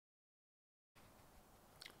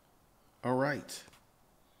All right,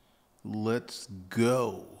 let's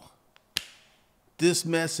go. This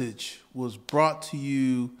message was brought to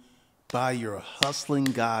you by your hustling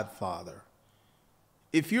godfather.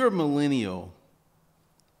 If you're a millennial,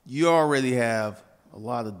 you already have a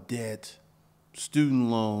lot of debt,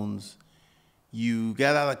 student loans. You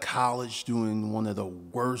got out of college doing one of the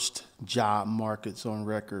worst job markets on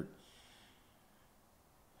record.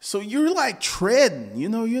 So you're like treading,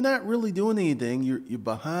 you're not really doing anything. You're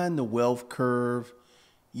behind the wealth curve.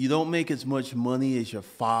 You don't make as much money as your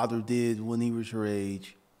father did when he was your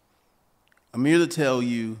age. I'm here to tell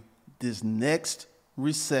you this next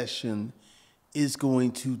recession is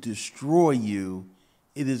going to destroy you.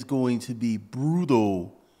 It is going to be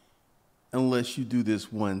brutal unless you do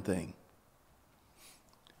this one thing.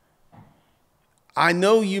 I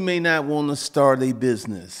know you may not want to start a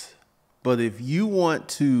business, but if you want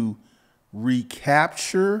to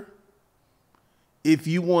recapture, if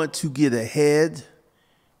you want to get ahead,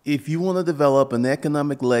 if you want to develop an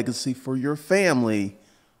economic legacy for your family,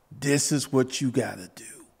 this is what you got to do.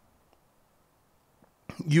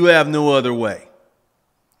 You have no other way,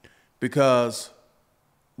 because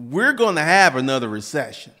we're going to have another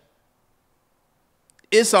recession.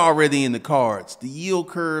 It's already in the cards. The yield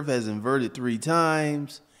curve has inverted 3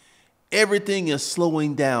 times. Everything is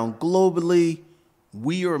slowing down globally.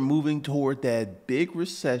 We are moving toward that big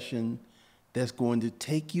recession that's going to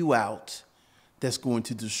take you out, that's going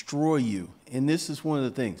to destroy you. And this is one of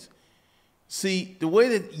the things. See, the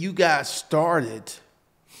way that you guys started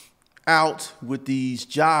out with these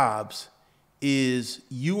jobs is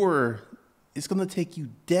it's going to take you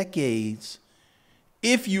decades,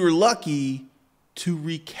 if you're lucky, to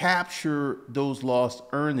recapture those lost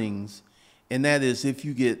earnings. And that is if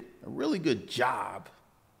you get a really good job,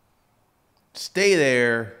 stay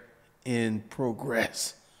there and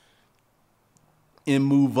progress and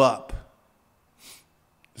move up.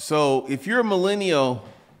 So if you're a millennial,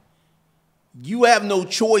 you have no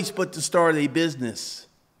choice but to start a business.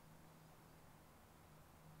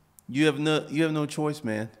 You have no choice,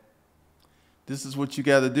 man. This is what you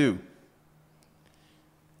got to do.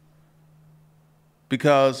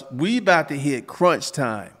 Because we about to hit crunch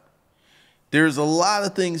time. There's a lot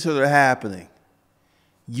of things that are happening.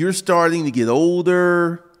 You're starting to get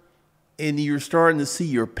older, and you're starting to see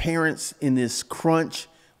your parents in this crunch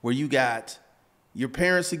where you got your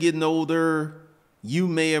parents are getting older. You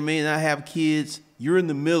may or may not have kids. You're in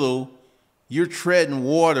the middle. You're treading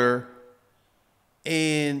water,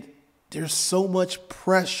 and there's so much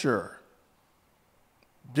pressure.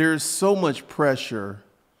 There's so much pressure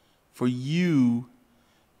for you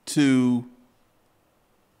to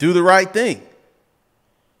do the right thing.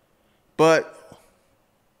 But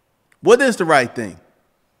what is the right thing?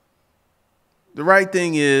 The right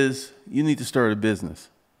thing is you need to start a business.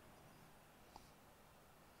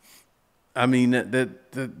 I mean,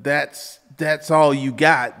 that's all you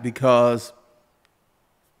got, because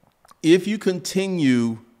if you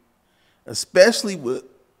continue, especially with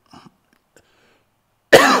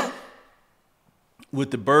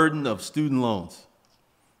the burden of student loans,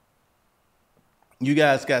 you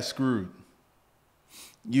guys got screwed.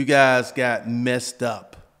 You guys got messed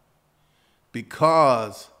up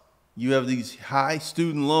because you have these high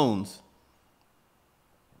student loans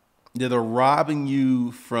that are robbing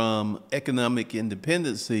you from economic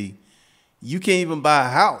independency. You can't even buy a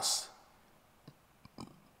house.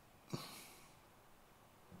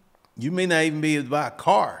 You may not even be able to buy a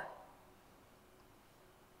car.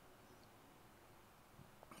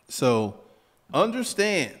 So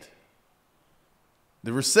understand,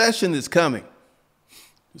 the recession is coming.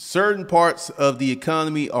 Certain parts of the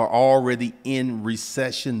economy are already in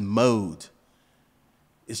recession mode.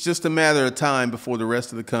 It's just a matter of time before the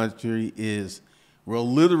rest of the country is, well,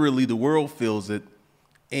 literally the world feels it.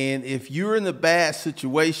 And if you're in a bad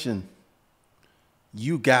situation,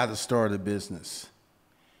 you got to start a business.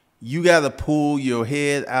 You got to pull your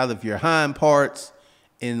head out of your hind parts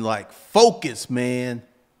and like focus, man.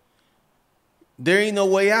 There ain't no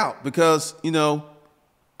way out, because,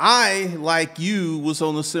 I, like you, was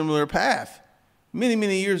on a similar path many,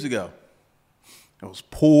 many years ago. I was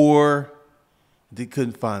poor. They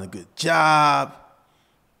couldn't find a good job.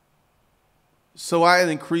 So I had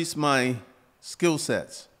increased my skill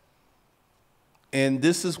sets. And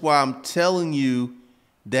this is why I'm telling you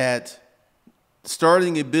that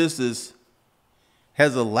starting a business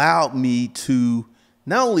has allowed me to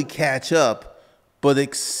not only catch up, but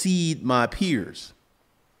exceed my peers.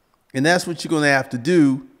 And that's what you're going to have to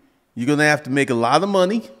do. You're going to have to make a lot of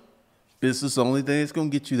money. Business is the only thing that's going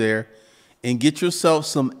to get you there. And get yourself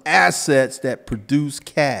some assets that produce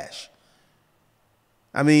cash.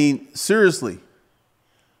 I mean, seriously,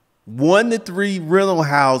 1 to 3 rental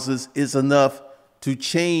houses is enough to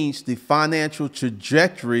change the financial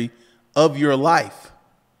trajectory of your life.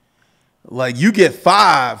 Like you get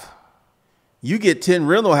 5, you get 10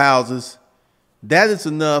 rental houses. That is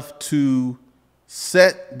enough to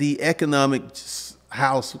set the economic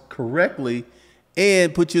house correctly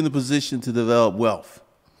and put you in a position to develop wealth.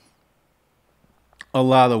 A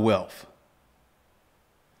lot of wealth.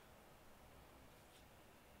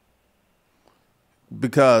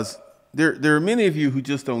 Because there are many of you who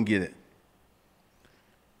just don't get it.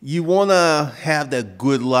 You want to have that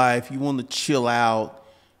good life. You want to chill out.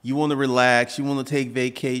 You want to relax. You want to take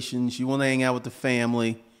vacations. You want to hang out with the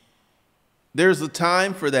family. There's a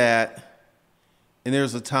time for that, and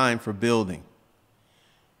there's a time for building.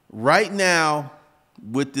 Right now,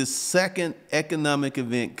 with this second economic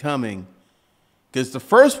event coming, because the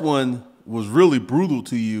first one was really brutal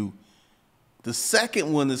to you, the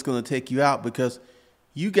second one is going to take you out because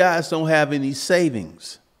you guys don't have any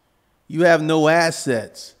savings. You have no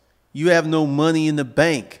assets. You have no money in the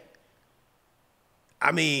bank.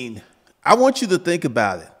 I mean, I want you to think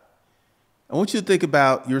about it. I want you to think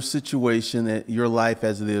about your situation and your life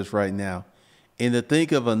as it is right now, and to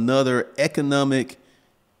think of another economic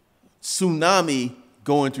tsunami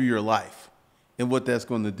going through your life and what that's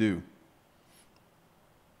going to do.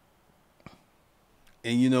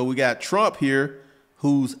 And, you know, we got Trump here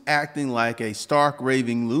who's acting like a stark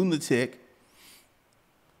raving lunatic.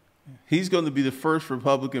 He's going to be the first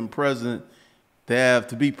Republican president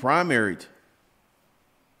to be primaried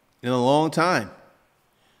in a long time.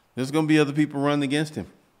 There's going to be other people running against him.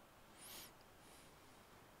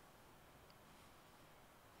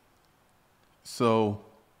 So,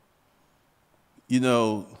 you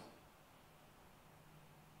know,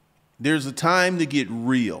 there's a time to get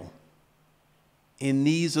real. And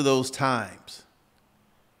these are those times.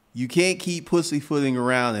 You can't keep pussyfooting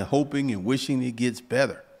around and hoping and wishing it gets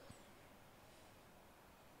better.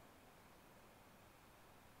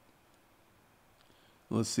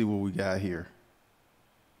 Let's see what we got here.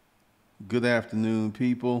 Good afternoon,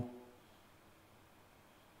 people.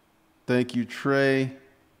 Thank you, Trey.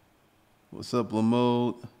 What's up,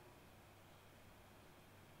 Lamode?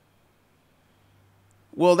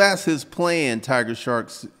 Well, that's his plan, Tiger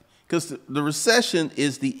Sharks, because the recession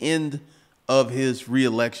is the end of his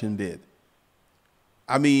reelection bid.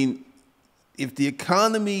 I mean, if the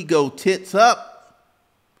economy go tits up,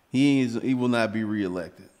 he will not be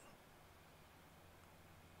reelected.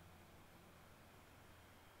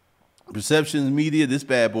 Perceptions media, this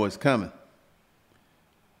bad boy's coming.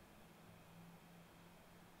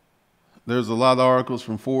 There's a lot of articles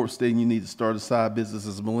from Forbes stating you need to start a side business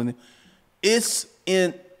as a millennial.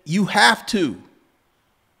 You have to.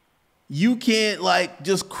 You can't like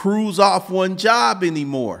just cruise off one job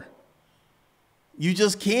anymore. You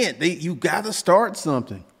just can't. You got to start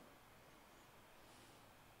something.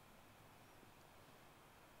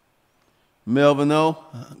 Melvin O,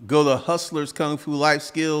 go to Hustlers Kung Fu Life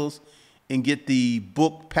Skills and get the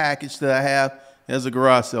book package that I have. There's a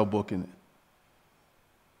garage sale book in it.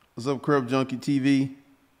 What's up, Crib Junkie TV?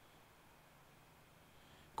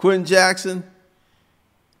 Quentin Jackson,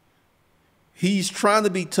 he's trying to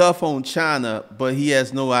be tough on China, but he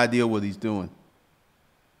has no idea what he's doing.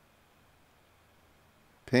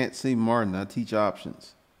 Patsy Martin, I teach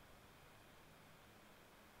options.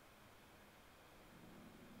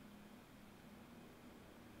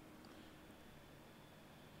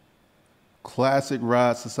 Classic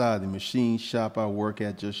Ride Society, machine shop I work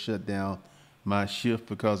at just shut down my shift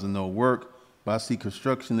because of no work, but I see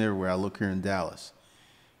construction everywhere. I look here in Dallas.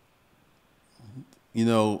 You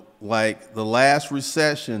know, like the last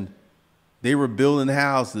recession, they were building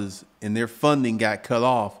houses and their funding got cut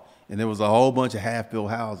off, and there was a whole bunch of half-built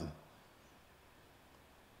housing.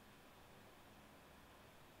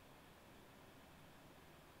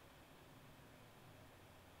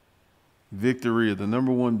 Victoria, the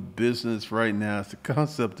number one business right now is the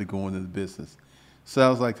concept of going into business.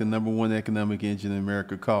 Sounds like the number one economic engine in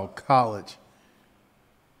America called college.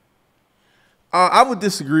 I would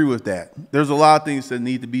disagree with that. There's a lot of things that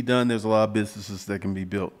need to be done. There's a lot of businesses that can be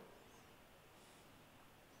built.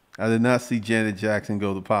 I did not see Janet Jackson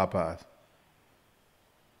go to Popeyes.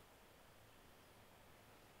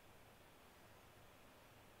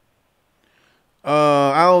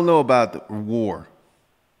 I don't know about the war.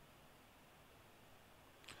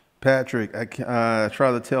 Patrick, I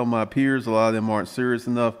try to tell my peers, a lot of them aren't serious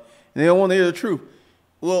enough, and they don't want to hear the truth.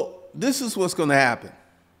 Well, this is what's going to happen.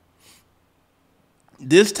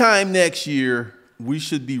 This time next year, we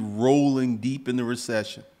should be rolling deep in the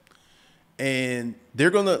recession. And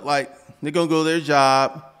they're going to, like, They're going to go to their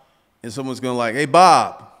job, and someone's going to like, hey,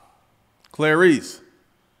 Bob, Clarice,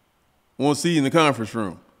 I want to see you in the conference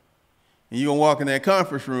room. And you're going to walk in that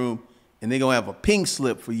conference room, and they're going to have a pink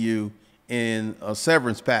slip for you and a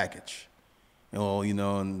severance package.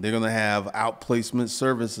 And they're going to have outplacement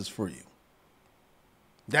services for you.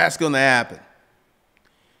 That's going to happen.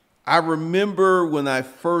 I remember when I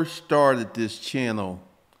first started this channel,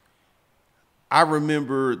 I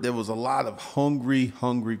remember there was a lot of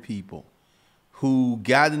hungry people who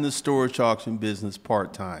got in the storage auction business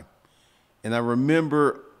part-time. And I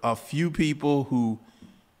remember a few people who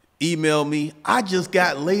emailed me, I just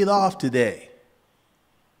got laid off today.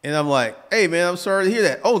 And I'm like, hey, man, I'm sorry to hear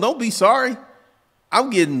that. Oh, don't be sorry. I'm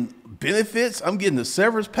getting benefits. I'm getting the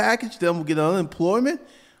severance package. Then I'm going to get unemployment.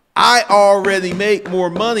 I already make more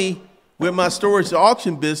money with my storage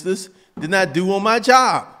auction business than I do on my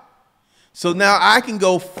job. So now I can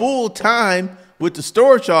go full time with the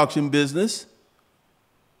storage auction business,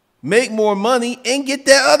 make more money, and get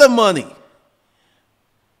that other money.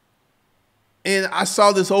 And I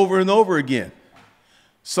saw this over and over again.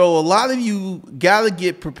 So a lot of you got to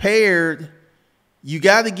get prepared. You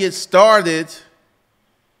got to get started.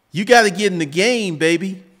 You got to get in the game,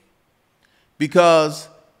 baby, because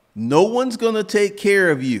no one's going to take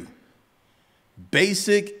care of you.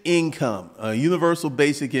 Basic income, universal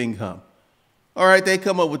basic income. All right, they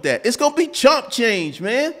come up with that. It's going to be chump change,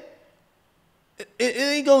 man. It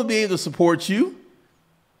ain't going to be able to support you.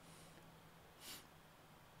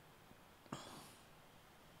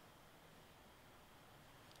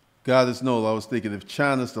 God is Noel. I was thinking, if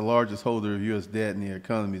China's the largest holder of U.S. debt and their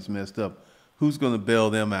economy is messed up, who's going to bail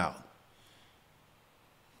them out?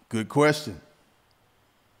 Good question.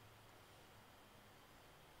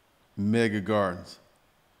 Mega Gardens.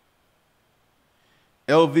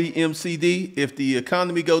 LVMCD, if the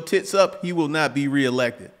economy go tits up, he will not be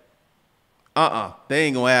reelected. They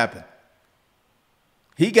ain't going to happen.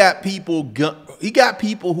 He got people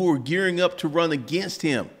who are gearing up to run against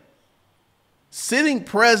him. Sitting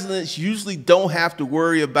presidents usually don't have to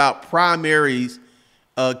worry about primaries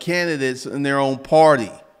candidates in their own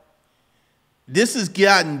party. This has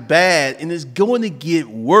gotten bad, and it's going to get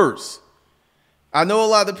worse. I know a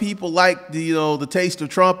lot of people like the taste of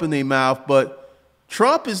Trump in their mouth, but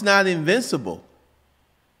Trump is not invincible.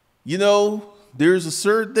 There's a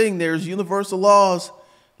certain thing. There's universal laws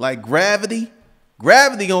like gravity.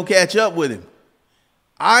 Gravity gonna catch up with him.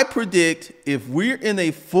 I predict if we're in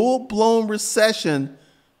a full-blown recession,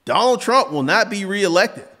 Donald Trump will not be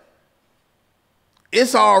reelected.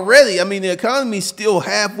 It's already, the economy's still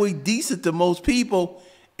halfway decent to most people,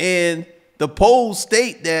 and the polls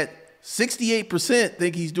state that 68%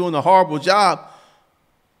 think he's doing a horrible job.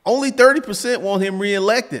 Only 30% want him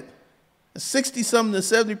reelected. 60-something to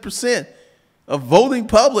 70% of voting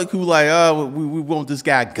public who like, we want this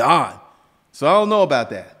guy gone. So I don't know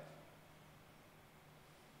about that.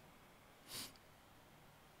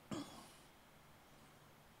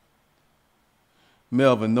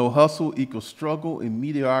 Melvin, no hustle equals struggle and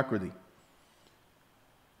mediocrity.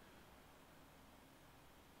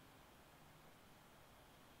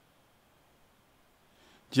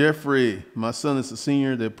 Jeffrey, my son is a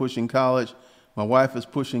senior. They're pushing college. My wife is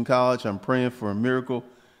pushing college. I'm praying for a miracle.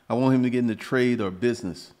 I want him to get into trade or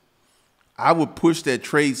business. I would push that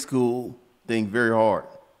trade school thing very hard.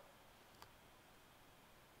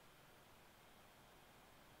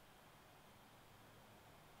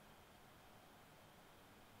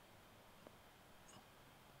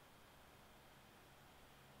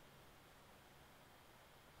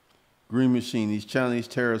 Green Machine, these Chinese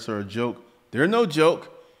tariffs are a joke. They're no joke.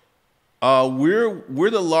 We're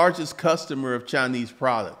the largest customer of Chinese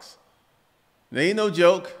products. They ain't no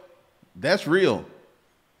joke. That's real.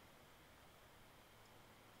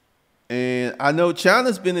 And I know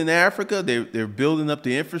China's been in Africa. They're building up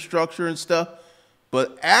the infrastructure and stuff.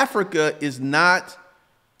 But Africa is not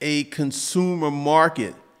a consumer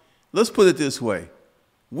market. Let's put it this way.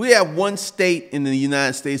 We have one state in the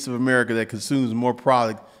United States of America that consumes more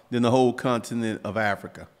product than the whole continent of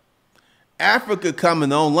Africa. Africa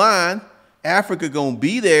coming online, Africa gonna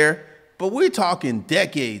be there, but we're talking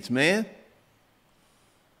decades, man.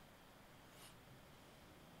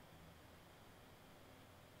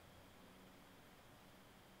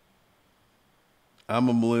 I'm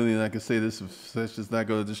a millennial, I can say this, that's just not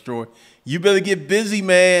gonna destroy. You better get busy,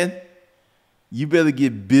 man. You better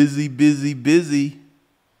get busy, busy, busy.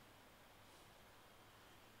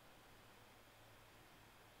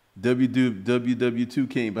 WW2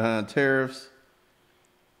 came behind tariffs.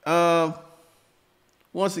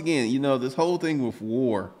 Once again, this whole thing with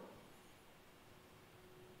war.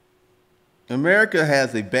 America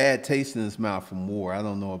has a bad taste in its mouth from war. I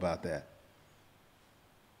don't know about that.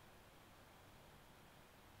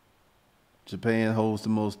 Japan holds the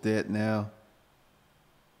most debt now.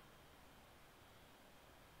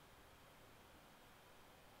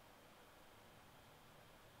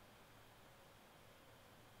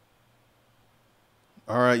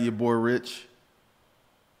 All right, your boy Rich.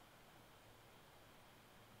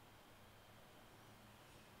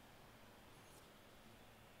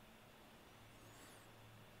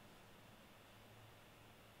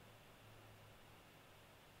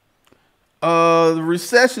 The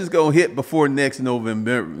recession's gonna hit before next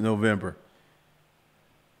November.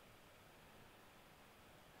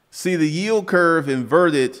 See, the yield curve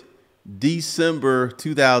inverted December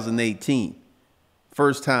 2018.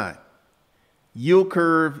 First time. Yield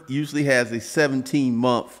curve usually has a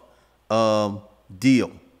 17-month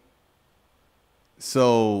deal.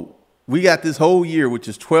 So we got this whole year, which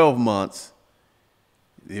is 12 months.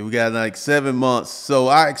 We got like 7 months. So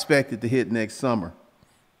I expect it to hit next summer.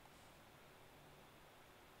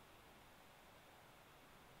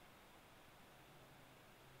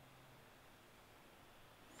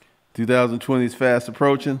 $2020 is fast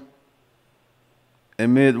approaching.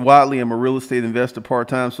 Amid Watley, I'm a real estate investor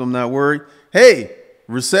part-time, so I'm not worried. Hey,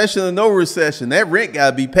 recession or no recession, that rent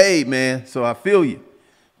got to be paid, man. So I feel you.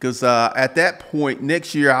 Because at that point,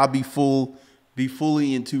 next year, I'll be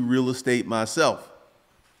fully into real estate myself.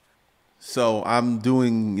 So I'm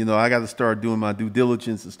doing, I got to start doing my due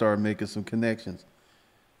diligence and start making some connections.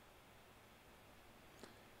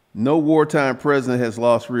 No wartime president has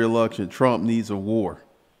lost re-election. Trump needs a war.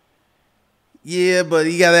 Yeah, but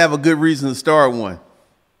you got to have a good reason to start one.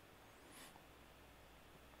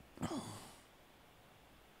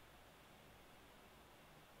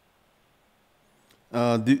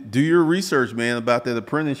 Do your research, man, about that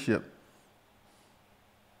apprenticeship.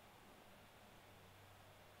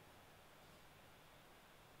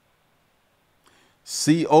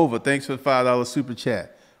 C over, thanks for the $5 super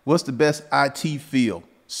chat. What's the best IT field?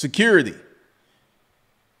 Security.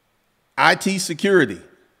 IT security.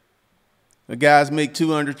 The guys make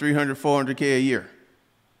 200, 300, 400K a year.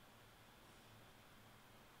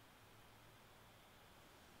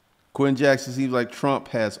 Quinn Jackson seems like Trump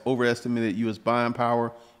has overestimated U.S. buying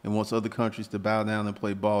power and wants other countries to bow down and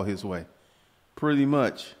play ball his way. Pretty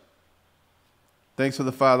much. Thanks for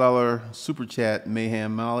the $5 super chat,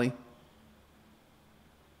 Mayhem Molly.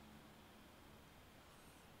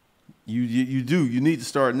 You do. You need to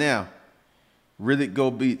start now. Reddit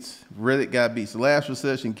got beats. The last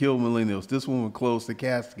recession killed millennials. This one will close the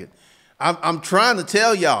casket. I'm trying to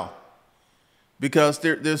tell y'all because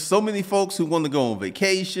there's so many folks who want to go on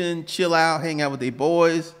vacation, chill out, hang out with their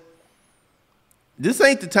boys. This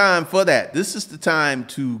ain't the time for that. This is the time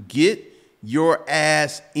to get your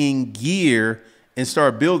ass in gear and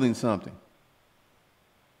start building something.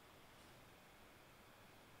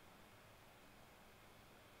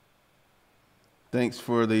 Thanks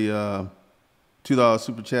for the $2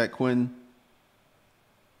 super chat, Quentin.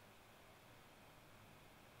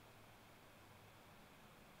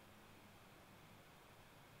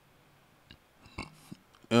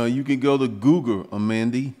 You can go to Google,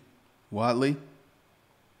 Amanda Watley.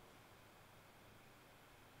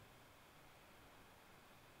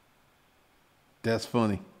 That's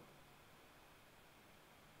funny.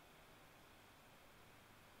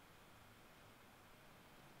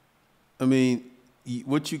 I mean,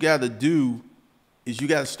 what you got to do is you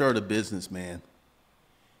got to start a business, man.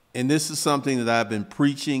 And this is something that I've been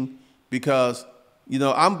preaching because,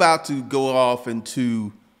 I'm about to go off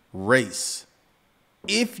into race.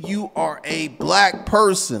 If you are a black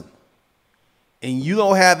person and you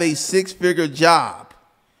don't have a six-figure job,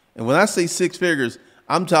 and when I say six figures,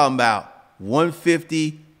 I'm talking about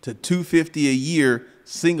 150 to 250 a year,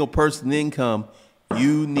 single person income,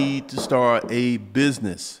 you need to start a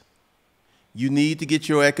business. You need to get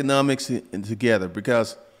your economics together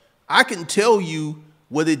because I can tell you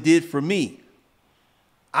what it did for me.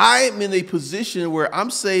 I'm in a position where I'm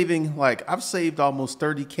saving, I've saved almost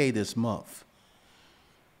 30K this month.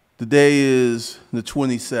 Today is the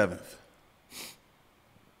 27th.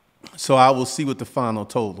 So I will see what the final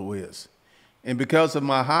total is. And because of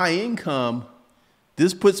my high income,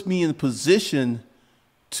 this puts me in a position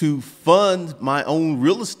to fund my own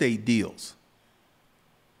real estate deals.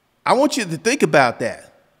 I want you to think about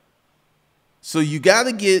that. So you got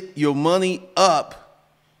to get your money up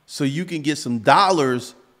so you can get some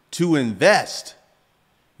dollars to invest.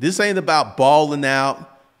 This ain't about balling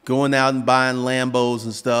out, going out and buying Lambos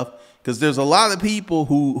and stuff, because there's a lot of people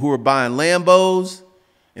who are buying Lambos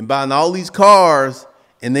and buying all these cars,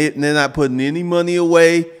 and they're not putting any money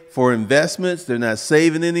away for investments. They're not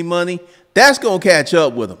saving any money. That's going to catch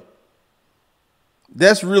up with them.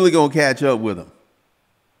 That's really going to catch up with them.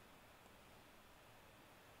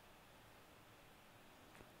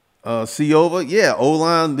 See over, yeah,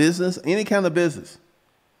 O-line business, any kind of business.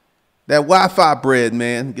 That Wi-Fi bread,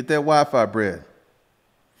 man. Get that Wi-Fi bread.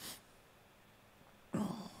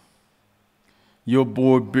 Your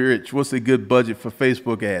boy Birch, what's a good budget for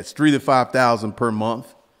Facebook ads? $3,000 to $5,000 per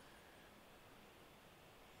month.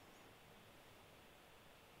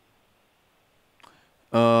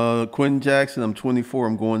 Quentin Jackson, I'm 24.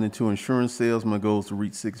 I'm going into insurance sales. My goal is to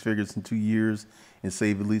reach 6 figures in 2 years and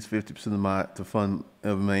save at least 50%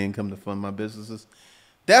 of my income to fund my businesses.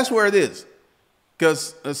 That's where it is.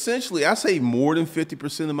 Because essentially I save more than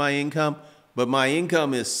 50% of my income, but my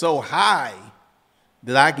income is so high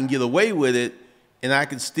that I can get away with it. And I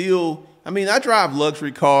can still, I drive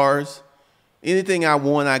luxury cars. Anything I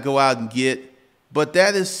want, I go out and get. But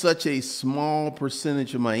that is such a small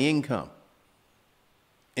percentage of my income.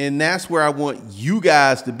 And that's where I want you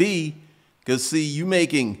guys to be. Because, see, you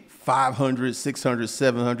making $500,000,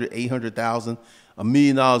 $600,000, $700,000, $800,000, $1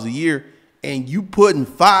 million a year, and you putting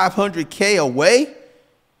 $500K away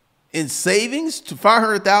in savings to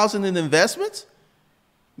 $500,000 in investments.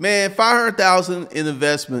 Man, $500,000 in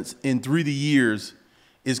investments in 3 years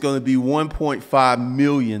is going to be $1.5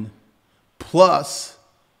 million. Plus,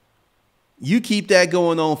 you keep that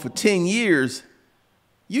going on for 10 years,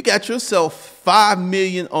 you got yourself $5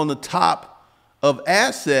 million on the top of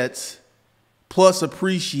assets plus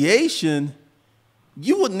appreciation.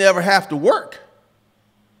 You would never have to work.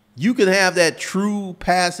 You can have that true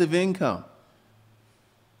passive income.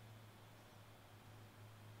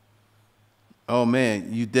 Oh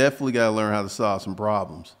man, you definitely got to learn how to solve some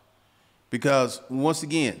problems. Because once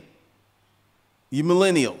again, you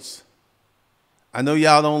millennials, I know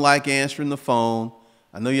y'all don't like answering the phone.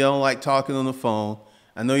 I know y'all don't like talking on the phone.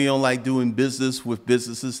 I know you don't like doing business with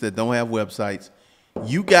businesses that don't have websites.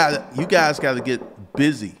 You guys got to get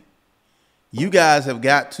busy. You guys have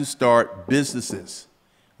got to start businesses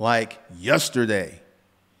like yesterday.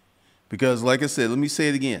 Because like I said, let me say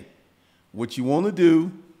it again. What you want to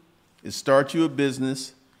do is start you a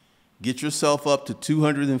business, get yourself up to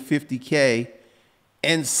 250K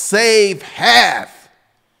and save half.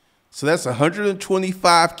 So that's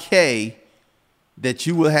 125K that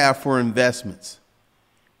you will have for investments.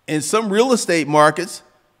 In some real estate markets,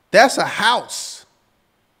 that's a house.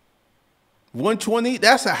 120,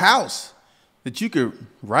 that's a house that you could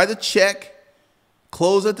write a check,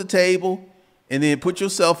 close at the table, and then put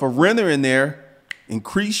yourself a renter in there,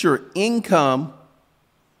 increase your income.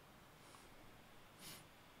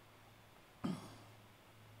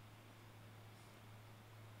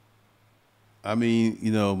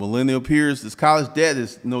 Millennial peers, this college debt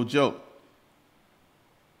is no joke.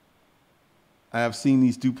 I have seen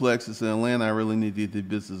these duplexes in Atlanta. I really need to get the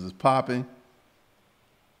businesses popping.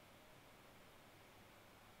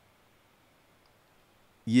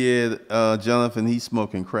 Yeah, Jonathan, he's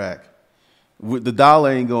smoking crack. The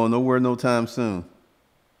dollar ain't going nowhere no time soon.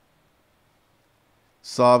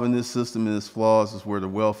 Solving this system and its flaws is where the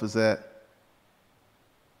wealth is at.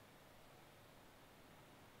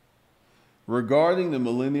 Regarding the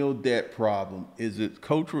millennial debt problem, is it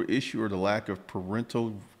cultural issue or the lack of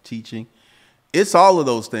parental teaching? It's all of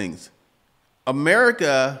those things.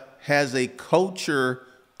 America has a culture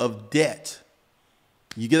of debt.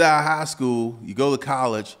 You get out of high school, you go to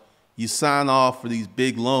college, you sign off for these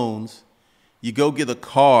big loans, you go get a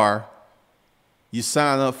car, you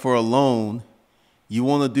sign up for a loan, you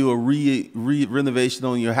want to do a renovation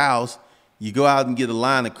on your house, you go out and get a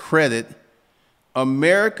line of credit.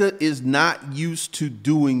 America is not used to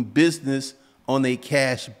doing business on a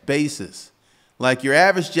cash basis. Like your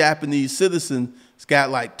average Japanese citizen has got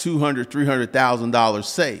like $200,000, $300,000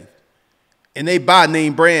 saved. And they buy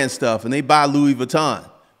name brand stuff and they buy Louis Vuitton,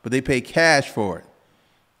 but they pay cash for it.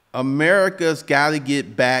 America's got to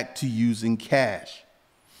get back to using cash.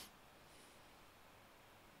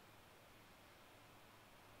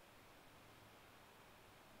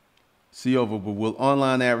 See over, but will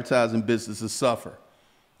online advertising businesses suffer?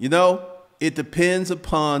 It depends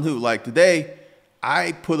upon who. Like today,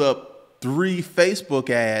 I put up 3 Facebook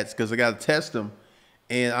ads because I got to test them.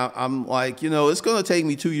 And I'm like, it's going to take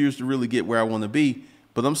me 2 years to really get where I want to be.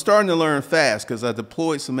 But I'm starting to learn fast because I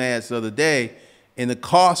deployed some ads the other day and the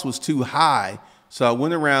cost was too high. So I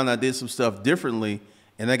went around, I did some stuff differently,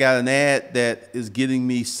 and I got an ad that is getting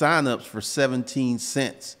me signups for 17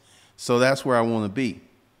 cents. So that's where I want to be.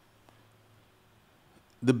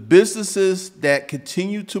 The businesses that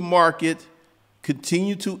continue to market,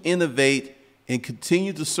 continue to innovate, and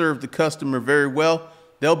continue to serve the customer very well,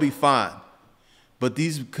 they'll be fine. But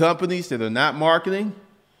these companies that are not marketing,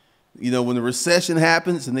 you know, when the recession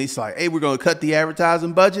happens and they say, like, hey, we're going to cut the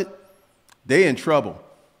advertising budget, they in trouble.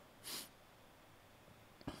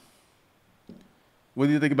 What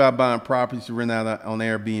do you think about buying properties to rent out on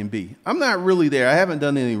Airbnb? I'm not really there. I haven't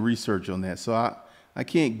done any research on that, so I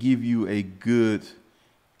can't give you a good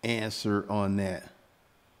answer on that.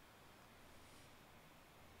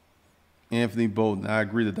 Anthony Bolton, I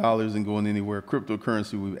agree the dollar isn't going anywhere.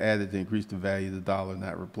 Cryptocurrency we've added to increase the value of the dollar,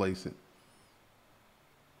 not replace it.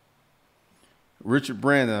 Richard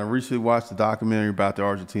Brandon, I recently watched the documentary about the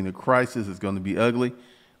Argentina crisis. It's going to be ugly.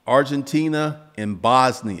 Argentina and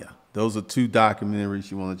Bosnia. Those are two documentaries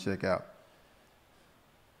you want to check out.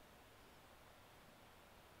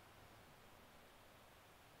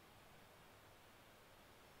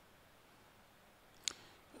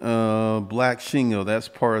 Black Shingo, that's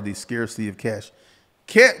part of the scarcity of cash.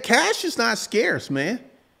 Cash is not scarce, man.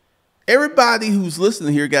 Everybody who's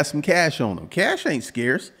listening here got some cash on them. Cash ain't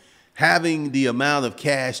scarce. Having the amount of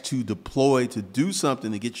cash to deploy to do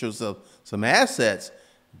something to get yourself some assets,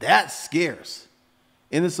 that's scarce.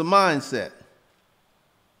 And it's a mindset.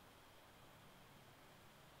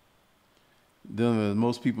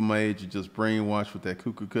 Most people my age are just brainwashed with that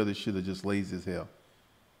cookie cutter shit, are just lazy as hell.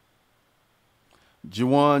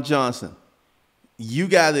 Jawan Johnson, you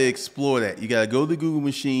got to explore that. You got to go to the Google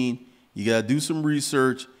machine. You got to do some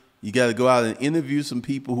research. You got to go out and interview some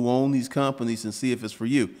people who own these companies and see if it's for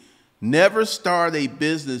you. Never start a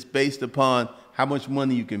business based upon how much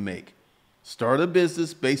money you can make. Start a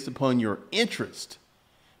business based upon your interest,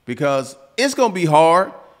 because it's going to be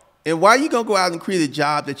hard. And why are you going to go out and create a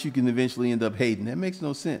job that you can eventually end up hating? That makes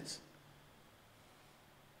no sense.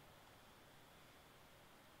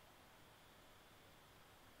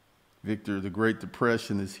 Victor, the Great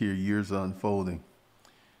Depression is here. Years are unfolding.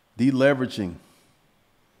 Deleveraging.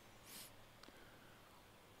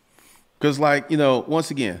 Because, like, you know, once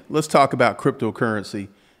again, let's talk about cryptocurrency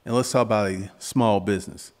and let's talk about a small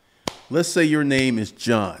business. Let's say your name is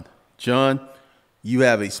John. John, you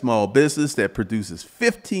have a small business that produces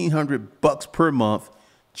 $1,500 per month.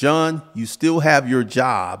 John, you still have your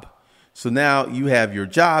job. So now you have your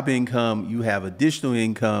job income. You have additional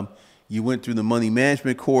income. You went through the money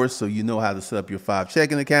management course, so you know how to set up your 5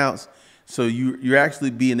 checking accounts. So you're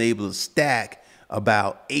actually being able to stack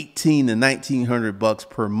about $1,800 to $1,900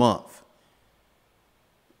 per month.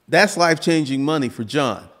 That's life-changing money for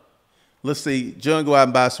John. Let's say John go out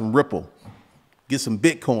and buy some Ripple, get some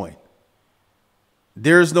Bitcoin.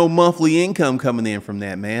 There's no monthly income coming in from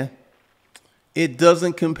that, man. It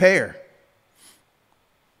doesn't compare.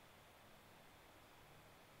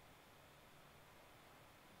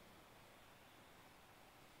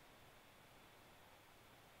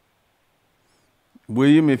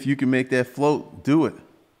 William, if you can make that float, do it.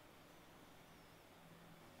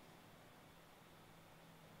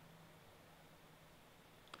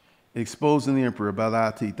 Exposing the emperor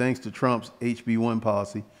about IT. Thanks to Trump's HB1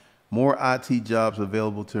 policy, more IT jobs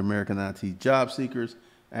available to American IT job seekers.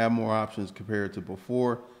 Have more options compared to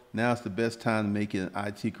before. Now it's the best time to make it an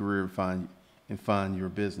IT career and fund your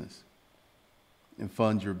business.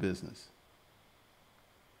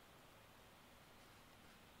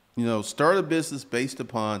 You know, start a business based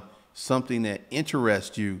upon something that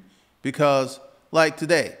interests you, because like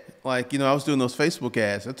today, like, you know, I was doing those Facebook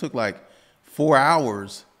ads. It took like 4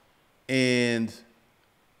 hours, and,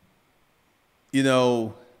 you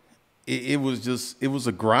know, it was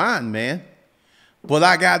a grind, man, but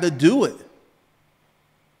I got to do it.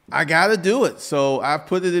 So I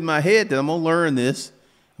put it in my head that I'm going to learn this.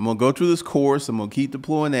 I'm going to go through this course. I'm going to keep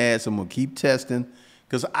deploying ads. I'm going to keep testing,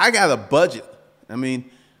 because I got a budget. I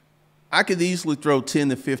mean, I could easily throw 10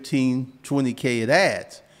 to 15, 20K at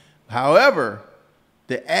ads. However,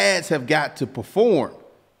 the ads have got to perform.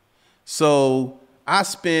 So I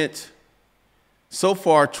spent so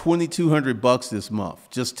far $2,200 this month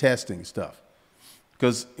just testing stuff.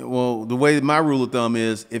 Because, well, the way my rule of thumb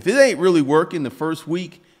is, if it ain't really working the first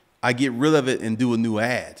week, I get rid of it and do a new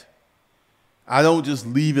ad. I don't just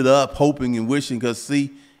leave it up hoping and wishing, because,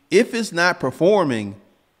 see, if it's not performing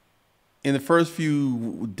in the first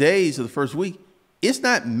few days of the first week, it's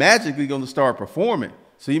not magically going to start performing.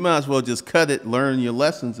 So you might as well just cut it, learn your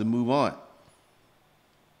lessons, and move on.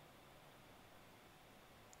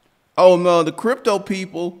 Oh no, the crypto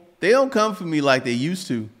people, they don't come for me like they used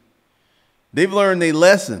to. They've learned their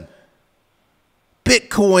lesson.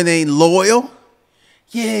 Bitcoin ain't loyal.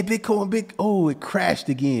 Yeah, Bitcoin, oh, it crashed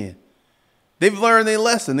again. They've learned their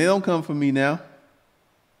lesson. They don't come for me now.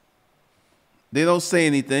 They don't say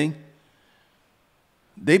anything.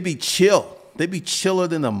 They be chill. They be chiller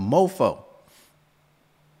than a mofo.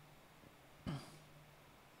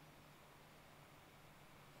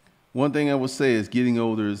 One thing I would say is getting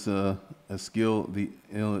older is a skill.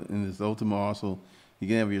 In this ultimate also, you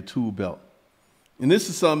can have your tool belt. And this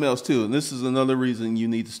is something else too. And this is another reason you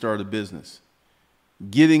need to start a business.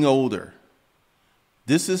 Getting older.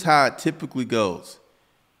 This is how it typically goes.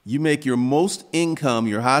 You make your most income,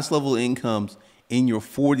 your highest level incomes in your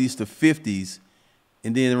 40s to 50s.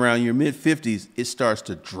 And then around your mid 50s, it starts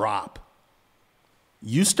to drop.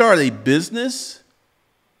 You start a business,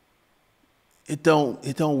 it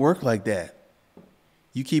don't work like that.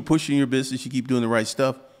 You keep pushing your business, you keep doing the right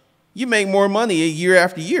stuff, you make more money year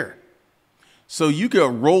after year. So you could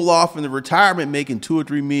roll off into retirement making 2 or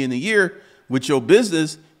 3 million a year with your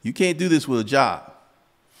business. You can't do this with a job.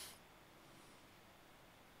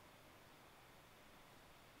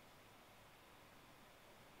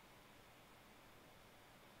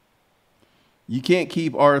 You can't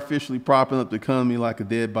keep artificially propping up the economy like a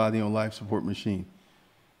dead body on life support machine.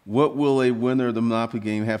 What will a winner of the Monopoly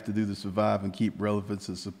game have to do to survive and keep relevance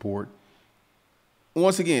and support?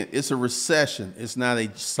 Once again, it's a recession. It's not a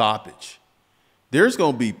stoppage. There's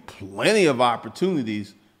going to be plenty of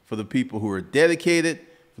opportunities for the people who are dedicated,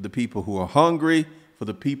 for the people who are hungry, for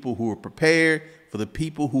the people who are prepared, for the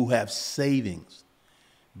people who have savings.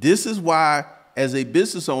 This is why, as a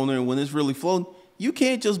business owner, and when it's really flowing, you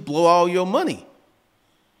can't just blow all your money.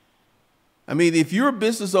 I mean, if you're a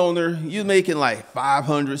business owner, you're making like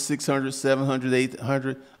 500, 600, 700,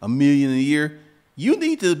 800, a million a year. You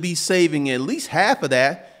need to be saving at least half of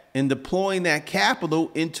that and deploying that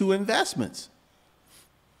capital into investments.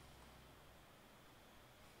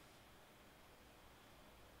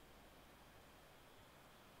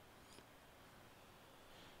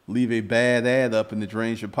 Leave a bad ad up and it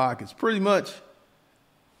drains your pockets, pretty much.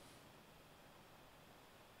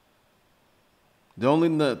 The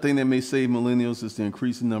only thing that may save millennials is the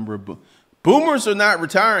increasing number of boomers are not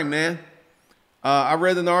retiring, man. I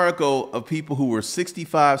read an article of people who were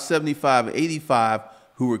 65, 75, 85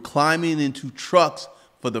 who were climbing into trucks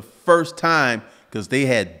for the first time because they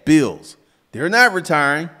had bills. They're not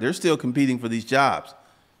retiring. They're still competing for these jobs.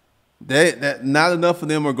 Not enough of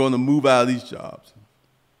them are going to move out of these jobs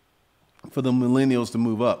for the millennials to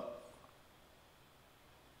move up.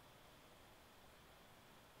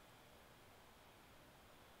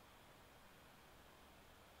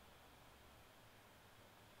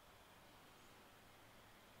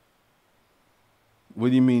 What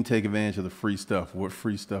do you mean take advantage of the free stuff? What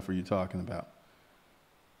free stuff are you talking about?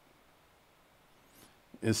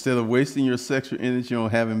 Instead of wasting your sexual energy on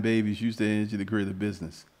having babies, use the energy to create a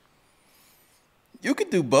business. You could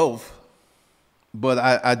do both, but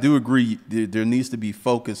I do agree there needs to be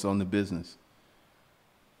focus on the business.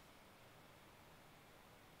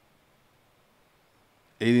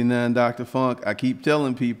 '89 Dr. Funk, I keep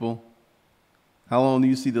telling people, how long do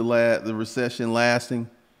you see the recession lasting?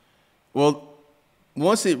 Well,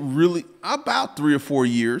 once it really, about 3 or 4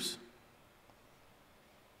 years.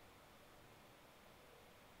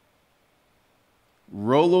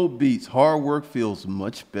 Rolo Beats, hard work feels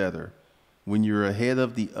much better when you're ahead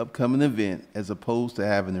of the upcoming event as opposed to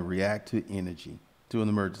having to react to energy, to an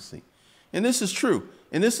emergency. And this is true.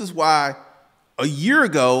 And this is why a year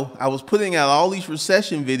ago, I was putting out all these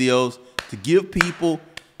recession videos to give people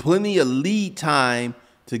plenty of lead time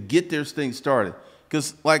to get their thing started.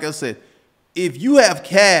 Because like I said, if you have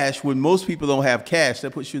cash when most people don't have cash,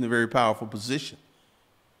 that puts you in a very powerful position.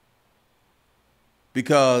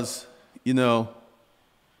 Because, you know,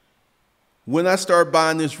 when I start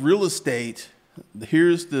buying this real estate,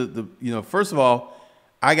 here's first of all,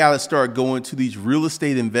 I got to start going to these real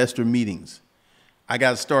estate investor meetings. I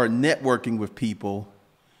got to start networking with people.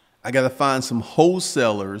 I got to find some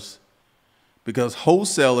wholesalers, because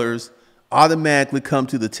wholesalers automatically come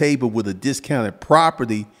to the table with a discounted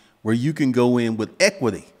property where you can go in with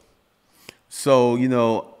equity. So, you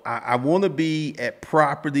know, I want to be at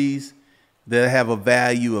properties that have a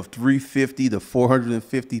value of $350,000 to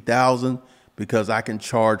 $450,000, because I can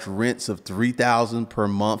charge rents of $3,000 per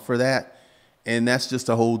month for that. And that's just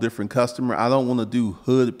a whole different customer. I don't want to do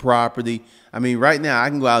hood property. I mean, right now I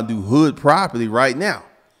can go out and do hood property right now.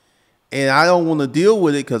 And I don't want to deal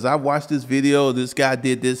with it because I watched this video. This guy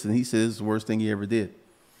did this and he said it's the worst thing he ever did.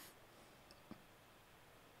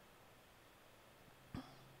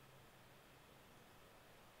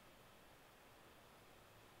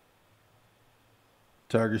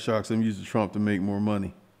 Tiger Sharks, I'm using Trump to make more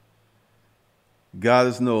money.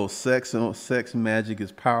 Goddess knows sex magic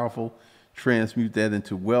is powerful. Transmute that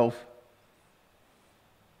into wealth.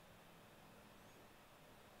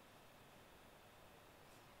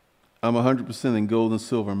 I'm 100% in gold and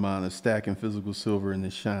silver miner, stacking physical silver and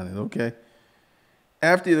then shining. Okay.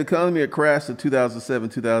 After the economy had crashed in 2007,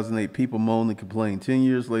 2008, people moaned and complained. 10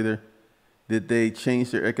 years later, did they change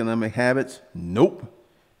their economic habits? Nope.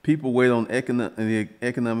 People wait on the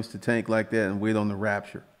economics to tank like that and wait on the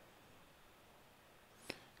rapture.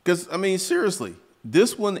 Because, I mean, seriously,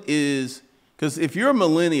 this one is, because if you're a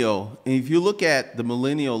millennial, and if you look at the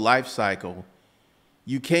millennial life cycle,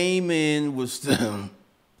 you came in with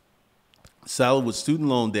solid with student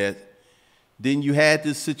loan debt. Then you had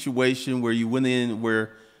this situation where you went in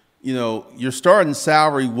where, you know, your starting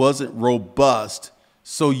salary wasn't robust.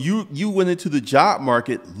 So you went into the job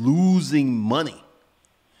market losing money,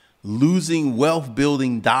 losing wealth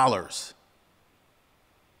building dollars.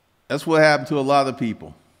 That's what happened to a lot of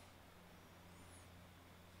people.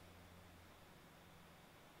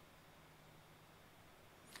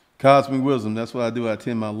 Cosmic Wisdom, that's what I do. I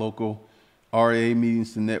attend my local RA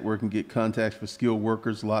meetings to network and get contacts for skilled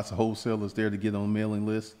workers. Lots of wholesalers there to get on mailing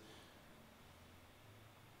lists.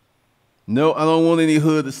 No, I don't want any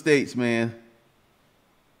hood estates, man.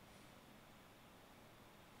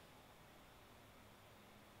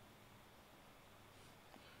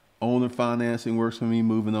 Owner financing works for me.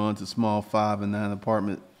 Moving on to small 5 and 9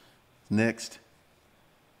 apartment next.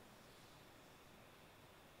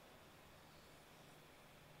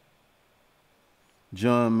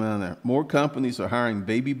 John Manor. More companies are hiring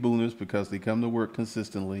baby boomers because they come to work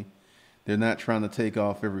consistently. They're not trying to take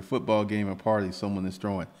off every football game or party someone is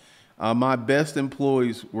throwing. My best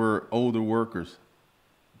employees were older workers.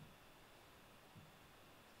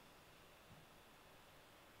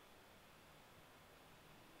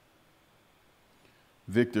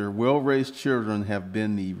 Victor, well-raised children have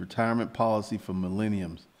been the retirement policy for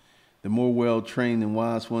millenniums. The more well-trained and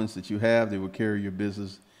wise ones that you have, they will carry your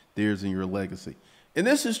business, theirs, and your legacy. And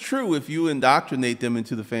this is true if you indoctrinate them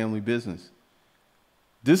into the family business.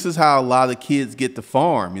 This is how a lot of kids get the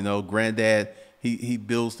farm. You know, granddad, he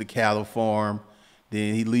builds the cattle farm,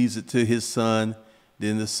 then he leaves it to his son,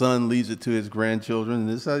 then the son leaves it to his grandchildren, and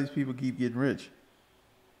this is how these people keep getting rich.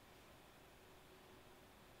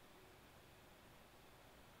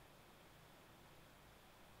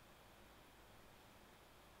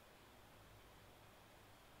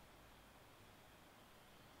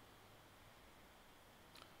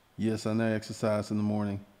 Yes, I know exercise in the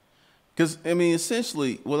morning. Because, I mean,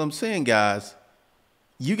 essentially, what I'm saying, guys,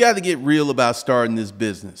 you got to get real about starting this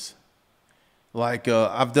business. Like,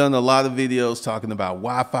 I've done a lot of videos talking about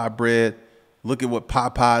Wi-Fi bread. Look at what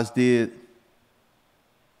Popeyes did.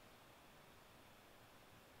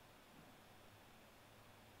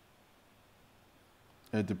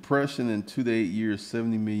 A depression in 2 to 8 years,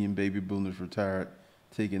 70 million baby boomers retired,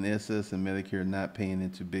 taking SS and Medicare, not paying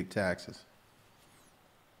into big taxes.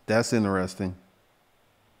 That's interesting.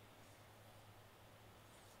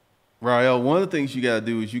 Rael, one of the things you got to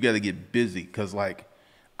do is you got to get busy because, like,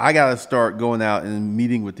 I got to start going out and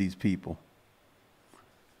meeting with these people.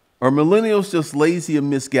 Are millennials just lazy or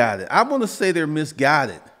misguided? I want to say they're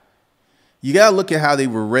misguided. You got to look at how they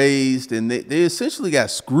were raised, and they essentially got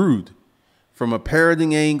screwed from a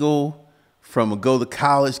parenting angle, from a go to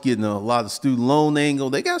college, getting a lot of student loan angle.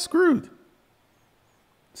 They got screwed.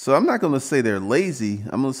 So I'm not going to say they're lazy.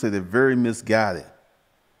 I'm going to say they're very misguided,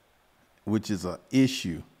 which is an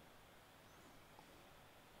issue.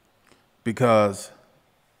 Because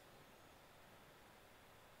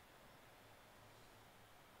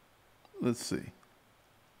let's see.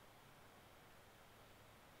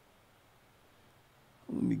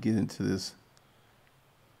 Let me get into this.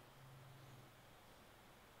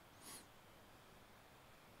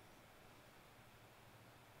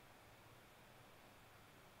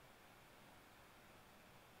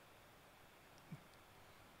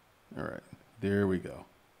 All right, there we go.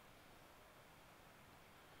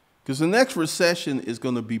 Because the next recession is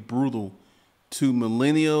going to be brutal to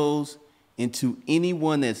millennials and to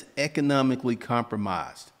anyone that's economically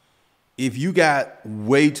compromised. If you got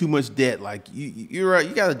way too much debt, like you're right,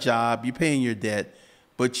 you got a job, you're paying your debt,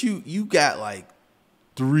 but you got like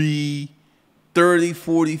 3, 30,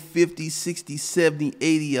 40, 50, 60, 70,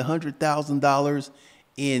 80, $100,000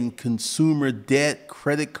 in consumer debt,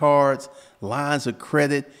 credit cards, lines of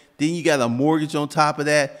credit. Then you got a mortgage on top of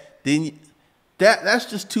that. Then that's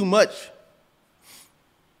just too much.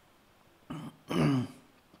 I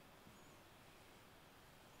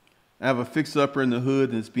have a fixer-upper in the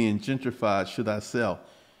hood and it's being gentrified. Should I sell?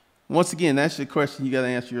 Once again, that's the question you got to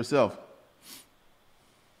answer yourself.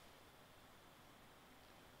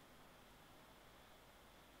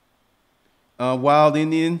 Wild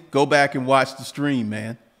Indian, go back and watch the stream,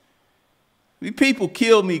 man. People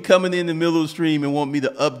kill me coming in the middle of the stream and want me to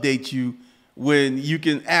update you when you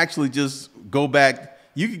can actually just go back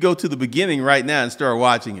You could go to the beginning right now and start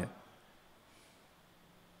watching it.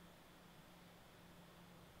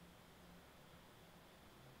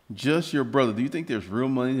 Just your brother. Do you think there's real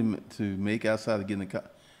money to make outside of getting a car?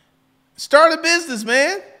 Start a business,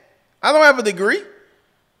 man. I don't have a degree.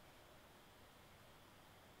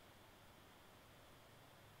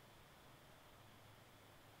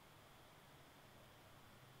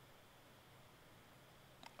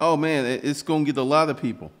 Oh, man, it's going to get a lot of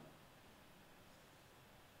people.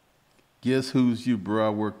 Guess who's you, bro? I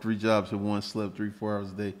worked 3 jobs at once, slept 3-4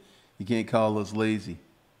 hours a day. You can't call us lazy.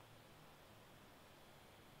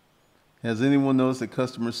 Has anyone noticed that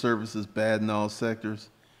customer service is bad in all sectors?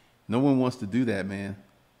 No one wants to do that, man.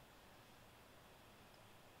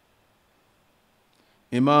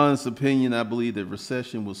 In my honest opinion, I believe that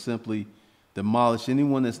recession will simply demolish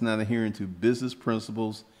anyone that's not adhering to business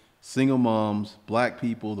principles, single moms, black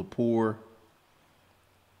people, the poor.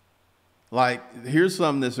 Like, here's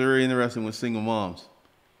something that's very interesting with single moms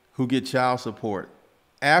who get child support.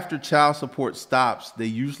 After child support stops, they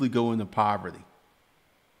usually go into poverty.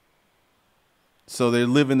 So they're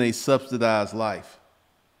living a subsidized life.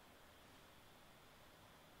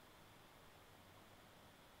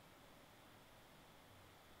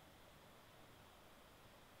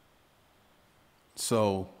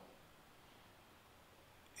 So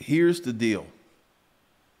here's the deal.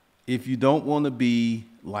 If you don't want to be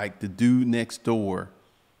like the dude next door,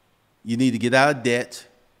 you need to get out of debt.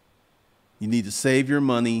 You need to save your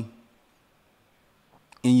money.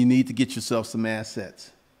 And you need to get yourself some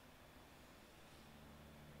assets.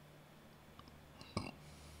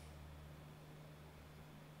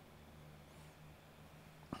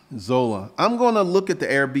 Zola, I'm going to look at the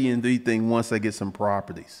Airbnb thing once I get some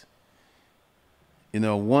properties.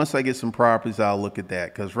 Once I get some properties, I'll look at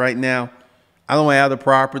that. Because right now, I don't have the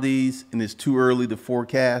properties and it's too early to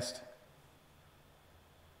forecast.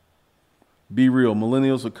 Be real.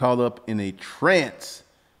 Millennials are caught up in a trance.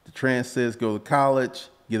 The trance says go to college,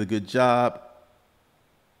 get a good job,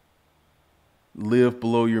 live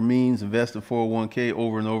below your means, invest in 401k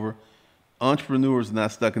over and over. Entrepreneurs are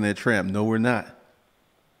not stuck in that trap. No, we're not.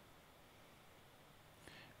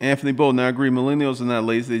 Anthony Bolton, I agree. Millennials are not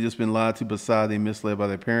lazy. They've just been lied to by society and misled by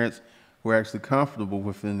their parents who are actually comfortable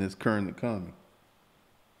within this current economy.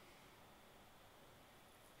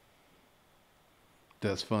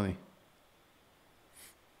 That's funny.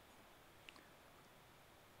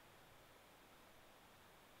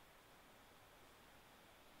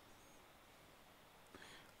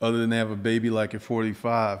 Other than have a baby like at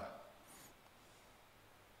 45.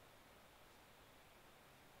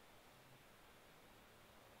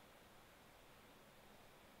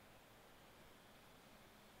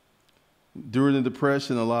 During the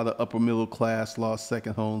Depression, a lot of upper middle class lost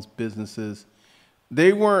second homes, businesses. They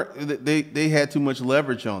had too much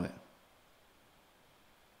leverage on it.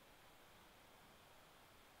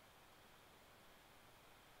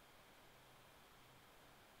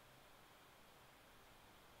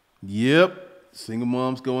 Yep, single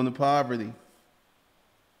moms go into poverty.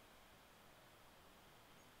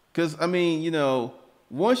 Because,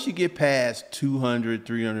 once you get past $200,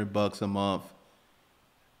 $300 a month,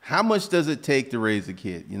 how much does it take to raise a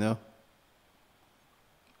kid,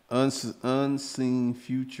 Unseen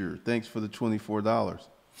Future. Thanks for the $24.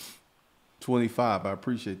 25. I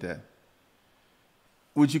appreciate that.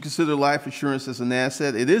 Would you consider life insurance as an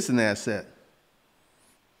asset? It is an asset.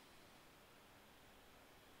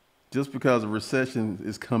 Just because a recession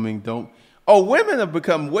is coming, don't. Oh, women have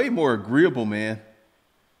become way more agreeable, man.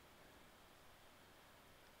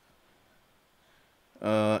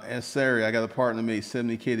 And Sarah, I got a partner made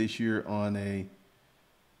 $70K this year on a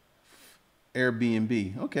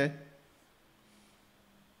Airbnb. Okay.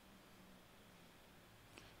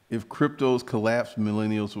 If cryptos collapse,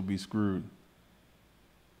 millennials will be screwed.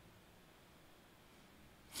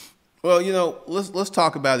 Well, let's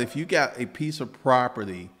talk about if you got a piece of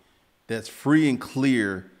property that's free and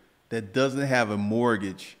clear that doesn't have a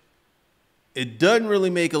mortgage. It doesn't really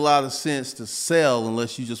make a lot of sense to sell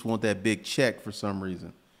unless you just want that big check for some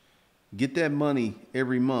reason. Get that money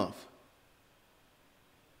every month.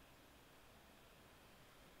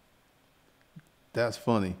 That's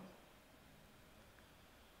funny.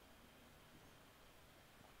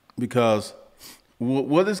 Because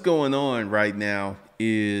what is going on right now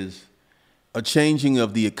is a changing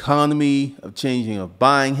of the economy, a changing of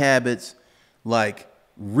buying habits, like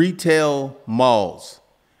retail malls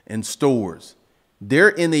and stores. They're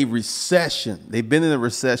in a recession. They've been in a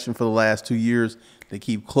recession for the last 2 years. They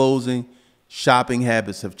keep closing. Shopping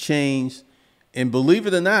habits have changed. And believe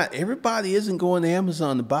it or not, everybody isn't going to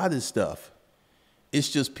Amazon to buy this stuff. It's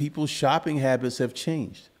just people's shopping habits have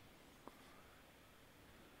changed.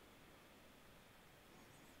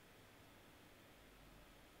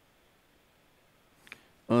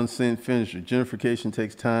 Unsent finisher. Gentrification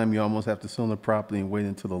takes time. You almost have to sell the property and wait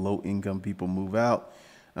until the low income people move out.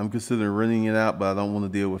 I'm considering renting it out, but I don't want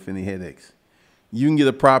to deal with any headaches. You can get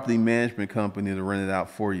a property management company to rent it out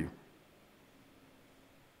for you.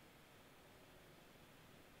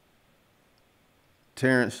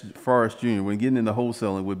 Terrence Forrest Jr., when getting into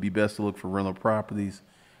wholesaling, it would be best to look for rental properties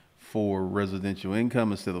for residential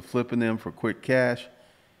income instead of flipping them for quick cash.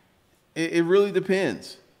 It really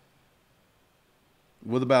depends.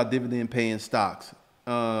 What about dividend paying stocks?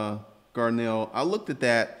 Garnell, I looked at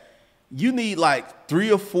that. You need like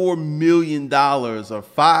 $3 or $4 million or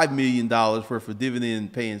 $5 million worth of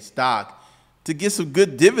dividend paying stock to get some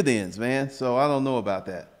good dividends, man. So I don't know about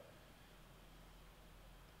that.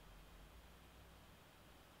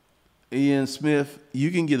 Ian Smith,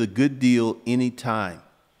 you can get a good deal anytime.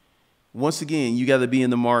 Once again, you got to be in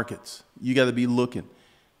the markets. You got to be looking.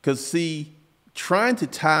 Because, see, trying to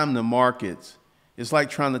time the markets is like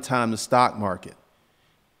trying to time the stock market.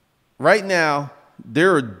 Right now,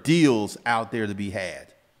 there are deals out there to be had.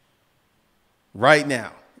 Right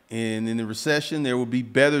now. And in the recession, there will be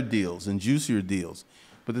better deals and juicier deals.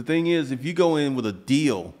 But the thing is, if you go in with a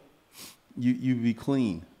deal, you be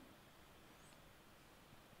clean.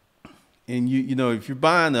 And you know, if you're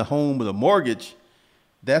buying a home with a mortgage,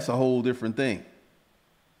 that's a whole different thing.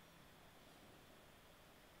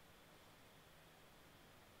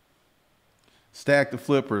 Stack the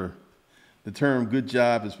flipper. The term good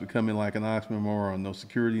job is becoming like an oxymoron. No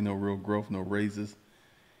security, no real growth, no raises.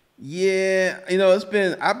 Yeah, you know,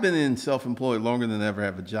 I've been in self-employed longer than I ever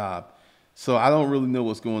have a job. So I don't really know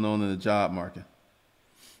what's going on in the job market.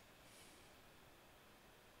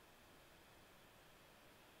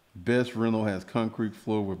 Best rental has concrete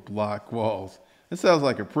floor with block walls. It sounds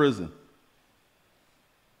like a prison.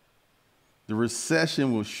 The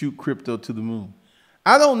recession will shoot crypto to the moon.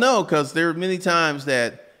 I don't know, because there are many times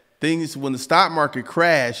that things, when the stock market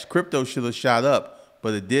crashed, crypto should have shot up,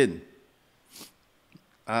 but it didn't.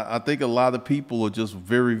 I think a lot of people are just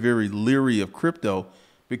very, very leery of crypto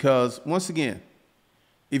because, once again,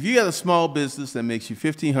 if you got a small business that makes you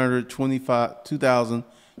 $1,500, $2,000,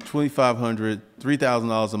 $2,500,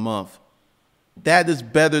 $3,000 a month, that is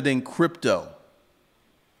better than crypto.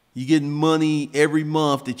 You get money every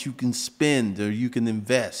month that you can spend or you can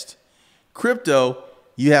invest. Crypto,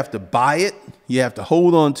 you have to buy it, you have to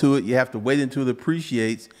hold on to it, you have to wait until it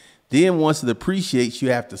appreciates. Then once it appreciates, you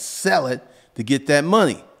have to sell it to get that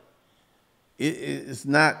money. It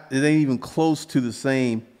ain't even close to the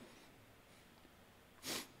same.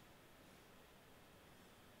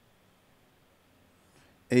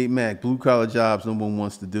 Mac, blue collar jobs, no one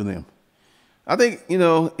wants to do them. I think, you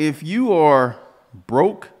know, if you are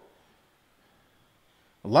broke,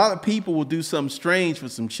 a lot of people will do something strange for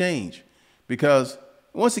some change. Because,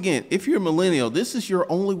 once again, if you're a millennial, this is your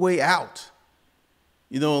only way out.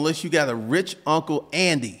 You know, unless you got a rich Uncle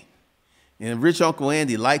Andy. And rich Uncle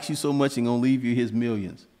Andy likes you so much and gonna leave you his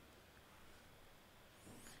millions.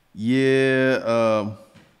 Yeah.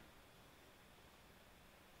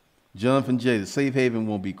 Jonathan J., the safe haven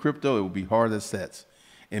won't be crypto. It will be hard assets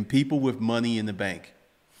and people with money in the bank.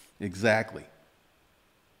 Exactly.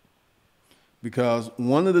 Because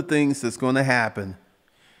one of the things that's going to happen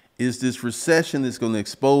is this recession is going to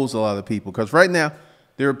expose a lot of people. Because right now,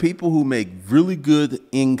 there are people who make really good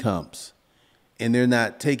incomes and they're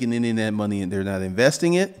not taking any of that money and they're not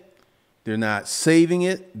investing it. They're not saving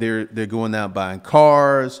it. They're going out buying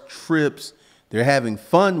cars, trips. They're having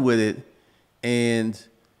fun with it. And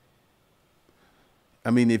I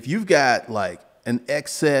mean, if you've got like an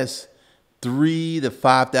excess $3,000 to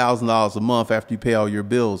 $5,000 a month after you pay all your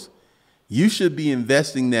bills, you should be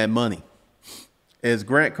investing that money. As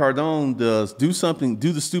Grant Cardone does, do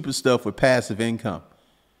the stupid stuff with passive income.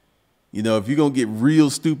 You know, if you're going to get real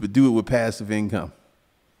stupid, do it with passive income.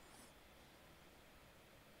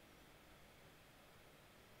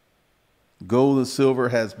 Gold and silver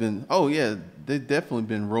has been, oh yeah, they've definitely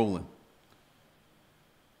been rolling.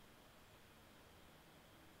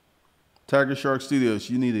 Tiger Shark Studios,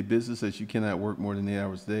 you need a business that you cannot work more than 8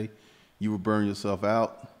 hours a day. You will burn yourself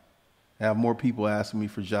out. I have more people asking me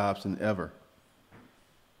for jobs than ever.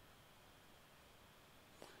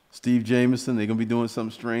 Steve Jameson, they're going to be doing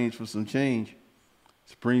something strange for some change.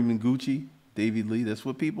 Supreme and Gucci, David Lee, that's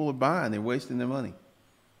what people are buying. They're wasting their money.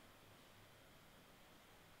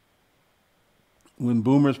 When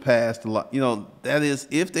boomers passed, a lot, you know, that is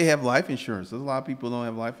if they have life insurance. There's a lot of people who don't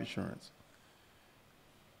have life insurance.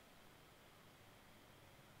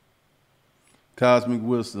 Cosmic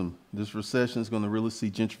wisdom. This recession is going to really see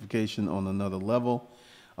gentrification on another level.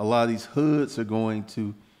 A lot of these hoods are going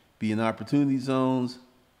to be in opportunity zones.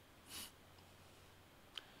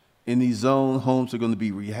 In these zones, homes are going to be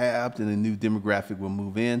rehabbed and a new demographic will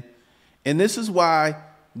move in. And this is why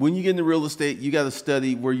when you get into real estate, you got to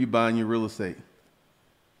study where you're buying your real estate.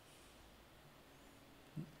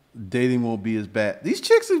 Dating won't be as bad. These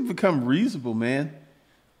chicks have become reasonable, man.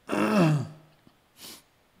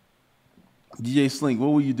 DJ Slink, what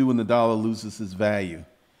will you do when the dollar loses its value?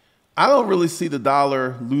 I don't really see the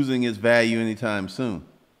dollar losing its value anytime soon.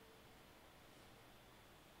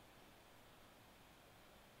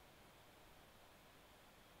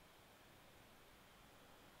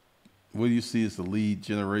 What do you see as the lead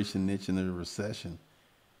generation niche in the recession?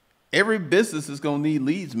 Every business is going to need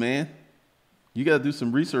leads, man. You got to do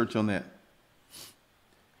some research on that.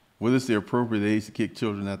 What is the appropriate age to kick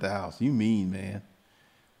children out the house? You mean, man.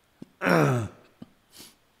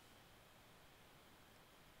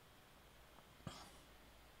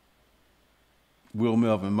 Will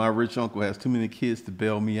Melvin, my rich uncle has too many kids to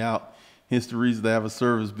bail me out. Hence the reason to have a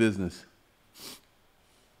service business.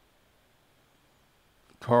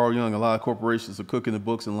 Carl Young, a lot of corporations are cooking the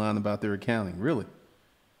books and lying about their accounting. Really?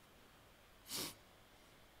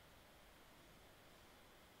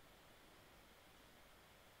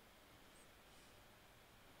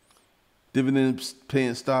 Dividend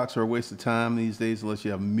paying stocks are a waste of time these days unless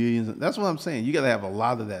you have millions. That's what I'm saying. You got to have a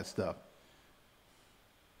lot of that stuff.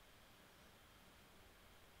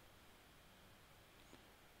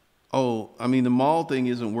 Oh, I mean, the mall thing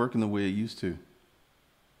isn't working the way it used to.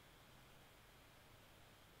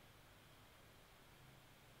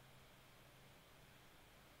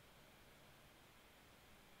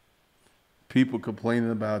 People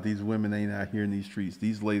complaining about these women ain't out here in these streets.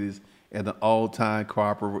 These ladies at an all-time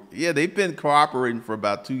cooperate. Yeah, they've been cooperating for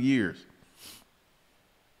about 2 years.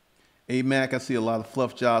 Hey, Mac, I see a lot of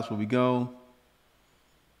fluff jobs will be gone.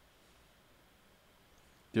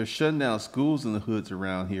 They're shutting down schools in the hoods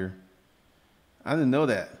around here. I didn't know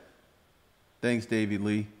that. Thanks, Davey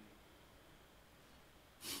Lee.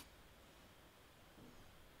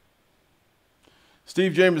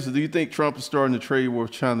 Steve Jamerson, do you think Trump is starting the trade war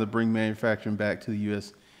trying to bring manufacturing back to the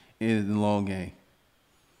U.S. in the long game?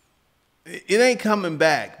 It ain't coming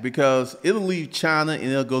back because it'll leave China and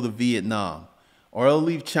it'll go to Vietnam. Or it'll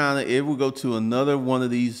leave China, it will go to another one of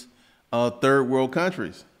these third world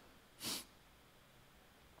countries.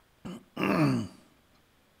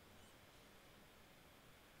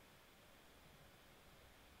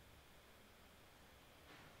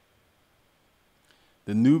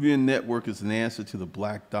 The Nubian network is an answer to the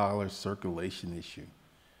black dollar circulation issue.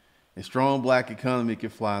 A strong black economy can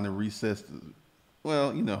fly in the recess.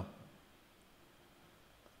 Well, you know.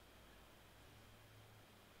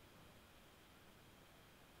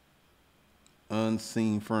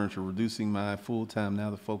 Unseen furniture, reducing my full time now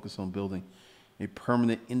to focus on building a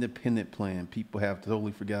permanent independent plan. People have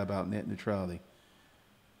totally forgot about net neutrality.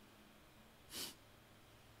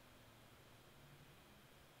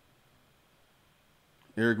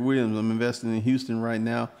 Eric Williams, I'm investing in Houston right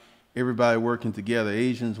now. Everybody working together,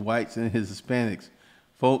 Asians, whites, and Hispanics.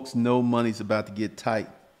 Folks, no money's about to get tight.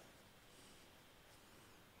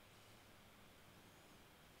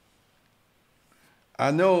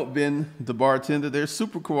 I know, Ben, the bartender, they're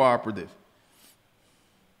super cooperative.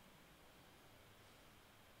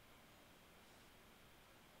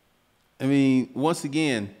 I mean, once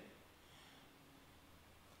again,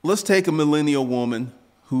 let's take a millennial woman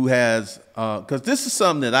who has, because this is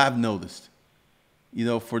something that I've noticed, you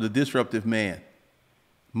know, for the disruptive man.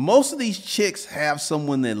 Most of these chicks have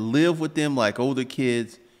someone that live with them, like older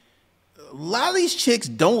kids. A lot of these chicks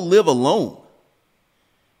don't live alone.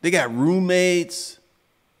 They got roommates.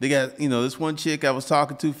 They got, you know, this one chick I was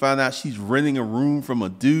talking to found out she's renting a room from a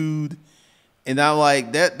dude. And I'm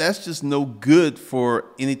like, that's just no good for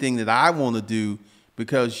anything that I want to do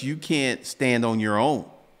because you can't stand on your own.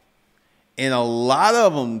 And a lot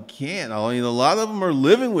of them can't. I mean, a lot of them are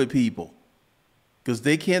living with people because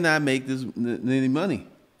they cannot make any money.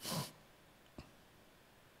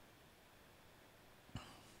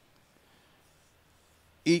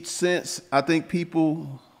 Each sense, I think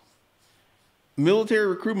people, military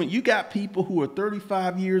recruitment, you got people who are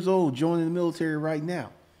 35 years old joining the military right now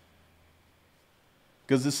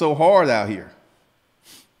because it's so hard out here.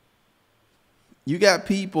 You got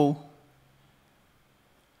people.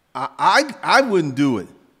 I wouldn't do it.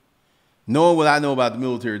 Knowing what I know about the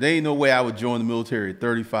military, there ain't no way I would join the military at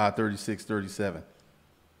 35, 36, 37.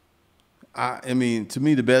 I mean, to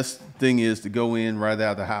me, the best thing is to go in right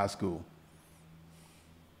out of high school.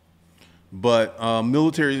 But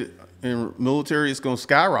military, in military, it's going to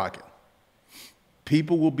skyrocket.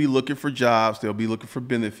 People will be looking for jobs. They'll be looking for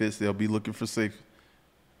benefits. They'll be looking for safety.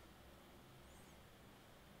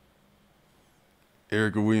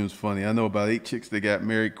 Erica Williams, funny. I know about 8 chicks that got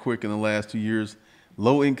married quick in the last 2 years.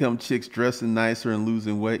 Low-income chicks dressing nicer and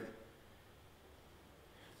losing weight.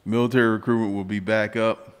 Military recruitment will be back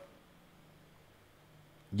up.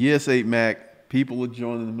 Yes, 8 Mac. People are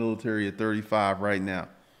joining the military at 35 right now.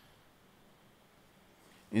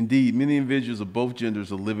 Indeed, many individuals of both genders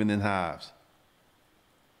are living in hives.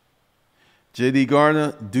 J.D.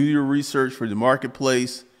 Garner, do your research for the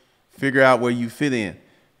marketplace. Figure out where you fit in.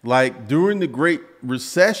 Like during the Great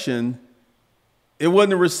Recession, it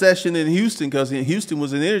wasn't a recession in Houston because Houston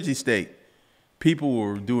was an energy state. People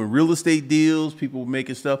were doing real estate deals. People were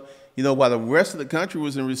making stuff. You know, while the rest of the country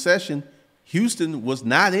was in recession, Houston was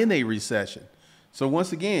not in a recession. So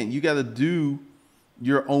once again, you got to do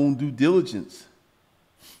your own due diligence.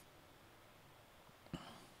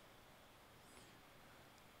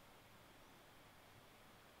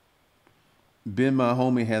 Ben, my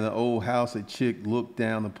homie, had an old house a chick looked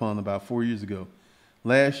down upon about 4 years ago.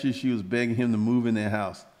 Last year, she was begging him to move in their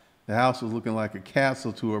house. The house was looking like a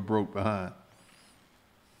castle to her broke behind.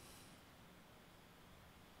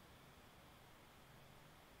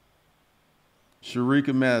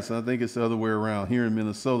 Sharika Madison, I think it's the other way around. Here in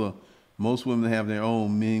Minnesota, most women have their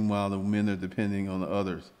own. Meanwhile, the men are depending on the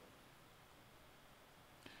others.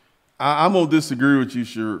 I'm going to disagree with you,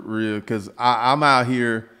 Sharia, because I'm out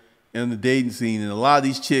here in the dating scene, and a lot of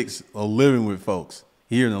these chicks are living with folks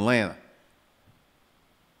here in Atlanta.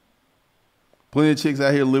 Plenty of chicks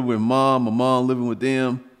out here live with mom, or mom living with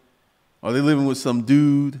them, or they living with some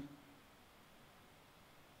dude.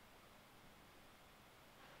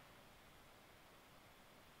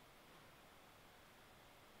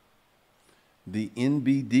 The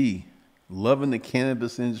NBD, loving the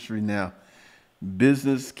cannabis industry now.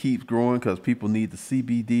 Business keeps growing because people need the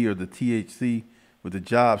CBD or the THC with the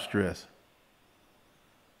job stress.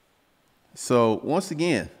 So once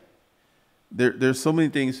again, there's so many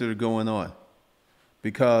things that are going on,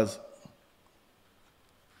 because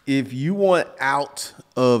if you want out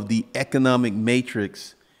of the economic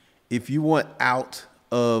matrix, if you want out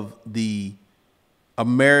of the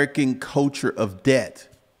American culture of debt,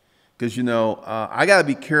 because, you know, I got to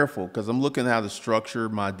be careful because I'm looking at how to structure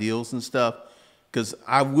my deals and stuff, because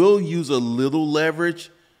I will use a little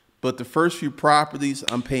leverage, but the first few properties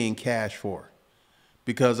I'm paying cash for,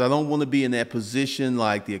 because I don't want to be in that position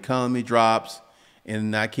like the economy drops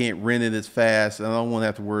and I can't rent it as fast. And I don't want to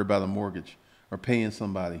have to worry about a mortgage or paying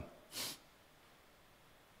somebody.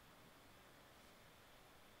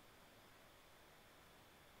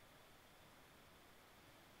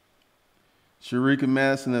 Sharika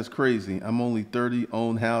Madison, that's crazy. I'm only 30,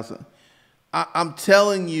 own house. I'm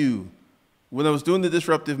telling you, when I was doing the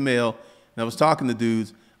disruptive mail and I was talking to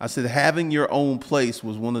dudes, I said having your own place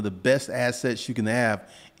was one of the best assets you can have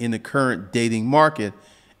in the current dating market.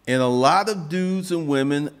 And a lot of dudes and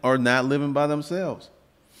women are not living by themselves.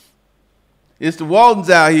 It's the Waldens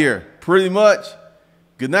out here, pretty much.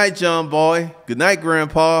 Good night, John Boy. Good night,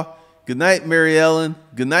 Grandpa. Good night, Mary Ellen.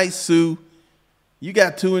 Good night, Sue. You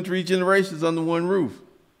got 2 and 3 generations under one roof.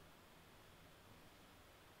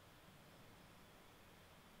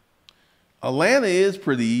 Atlanta is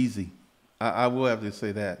pretty easy. I will have to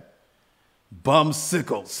say that.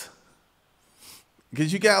 Bumsicles.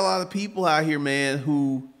 Because you got a lot of people out here, man,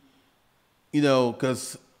 who, you know,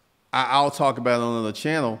 because I'll talk about it on another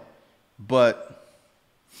channel, but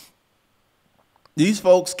these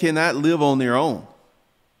folks cannot live on their own.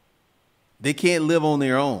 They can't live on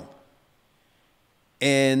their own.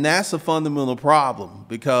 And that's a fundamental problem,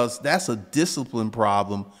 because that's a discipline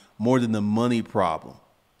problem more than a money problem.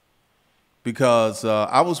 Because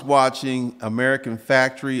I was watching American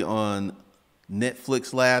Factory on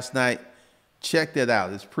Netflix last night. Check that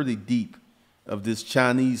out. It's pretty deep, of this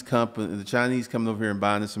Chinese company, the Chinese coming over here and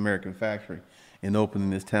buying this American Factory and opening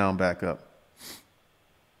this town back up.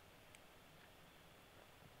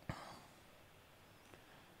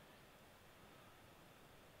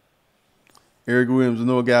 Eric Williams, I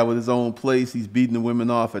know a guy with his own place. He's beating the women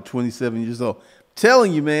off at 27 years old.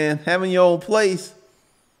 Telling you, man, having your own place,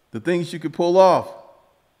 the things you could pull off.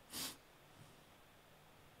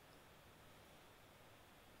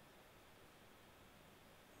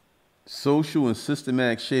 Social and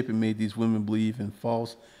systematic shaping made these women believe in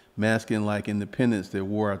false masculine-like independence that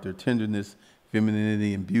wore out their tenderness,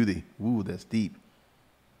 femininity, and beauty. Ooh, that's deep.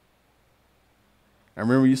 I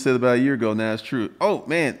remember you said about a year ago, now it's true. Oh,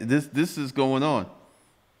 man, this is going on.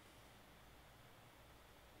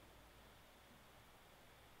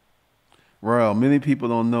 Well, many people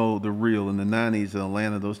don't know the real. In the 90s in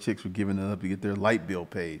Atlanta, those chicks were giving it up to get their light bill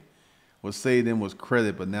paid. What saved them was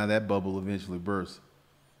credit, but now that bubble eventually burst.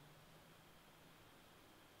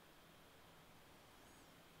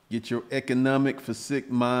 Get your economic physique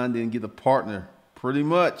mind and get a partner. Pretty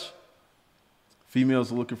much.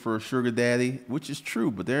 Females are looking for a sugar daddy, which is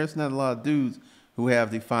true, but there's not a lot of dudes who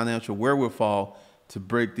have the financial wherewithal to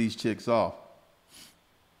break these chicks off.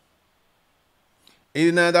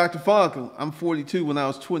 89 Dr. Funk, I'm 42. When I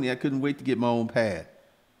was 20, I couldn't wait to get my own pad.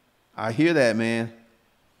 I hear that, man.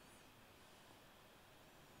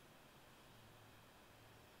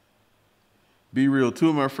 Be real. Two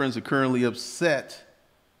of my friends are currently upset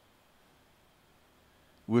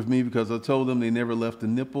with me because I told them they never left the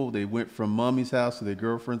nipple. They went from mommy's house to their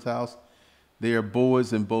girlfriend's house. They are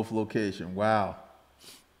boys in both locations. Wow.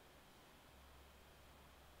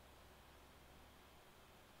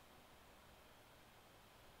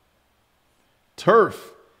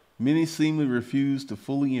 Turf. Many seemingly refuse to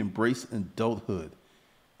fully embrace adulthood.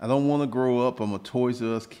 I don't want to grow up. I'm a Toys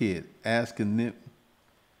R Us kid. Asking Nip.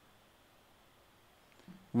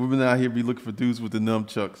 Women out here be looking for dudes with the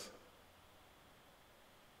nunchucks.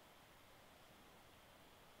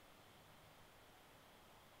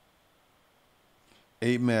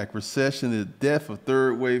 Mac, recession is the death of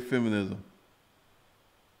third wave feminism.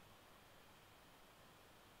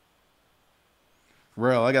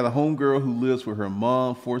 Well, I got a homegirl who lives with her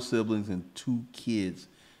mom, 4 siblings, and 2 kids.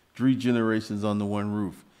 3 generations under one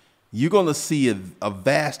roof. You're going to see a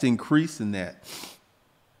vast increase in that.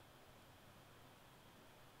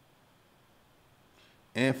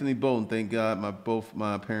 Anthony Bolton, thank God both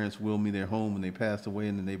my parents willed me their home when they passed away,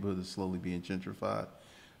 and the neighborhood is slowly being gentrified.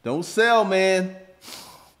 Don't sell, man.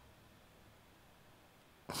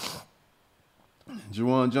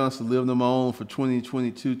 Juwan Johnson lived on my own for 20,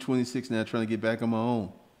 22, 26 now, trying to get back on my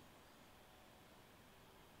own.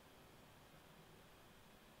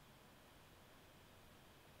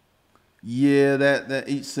 Yeah, that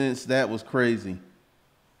 8 cents, that was crazy.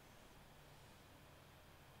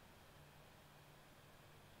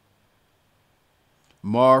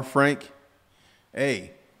 Mar Frank,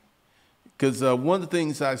 hey, because one of the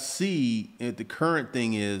things I see at the current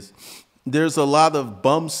thing is there's a lot of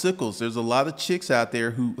bum sickles. There's a lot of chicks out there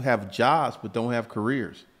who have jobs but don't have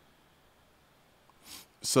careers.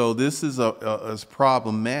 So this is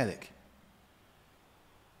problematic.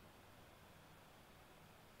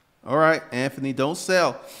 All right, Anthony, don't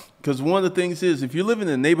sell. Because one of the things is if you live in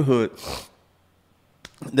a neighborhood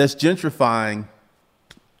that's gentrifying,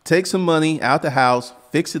 take some money out the house,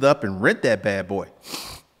 fix it up, and rent that bad boy.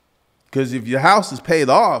 Because if your house is paid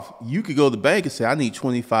off, you could go to the bank and say, I need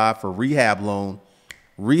 25 for rehab loan,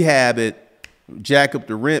 rehab it, jack up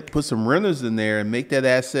the rent, put some renters in there, and make that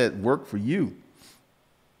asset work for you.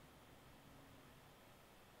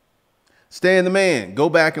 Stan the Man, go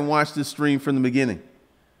back and watch this stream from the beginning.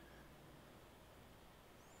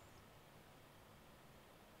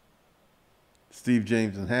 Steve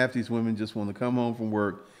James, and half these women just want to come home from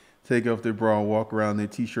work, take off their bra and walk around in their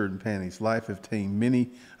t-shirt and panties. Life have tamed many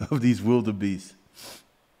of these wildebeests.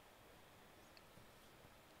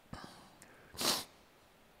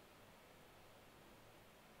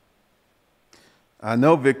 I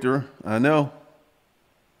know, Victor. I know.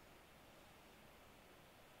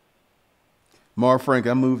 Mar Frank,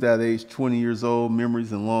 I moved out at age 20 years old.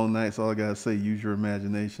 Memories and long nights. All I got to say, use your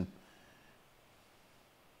imagination.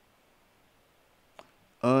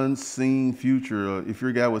 Unseen future. If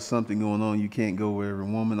you're a guy with something going on, you can't go with every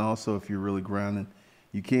woman. Also, if you're really grinding,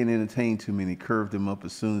 you can't entertain too many. Curve them up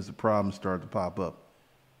as soon as the problems start to pop up.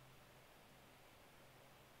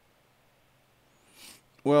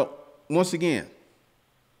 Well, once again,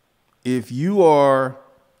 if you are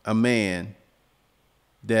a man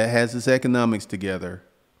that has his economics together,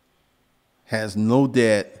 has no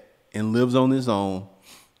debt, and lives on his own,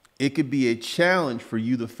 it could be a challenge for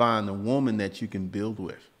you to find a woman that you can build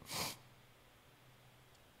with.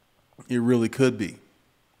 It really could be.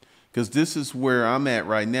 Because this is where I'm at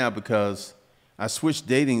right now, because I switched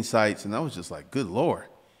dating sites and I was just like, good Lord.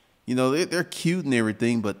 You know, they're cute and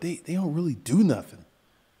everything, but they don't really do nothing.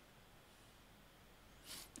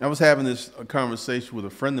 I was having this conversation with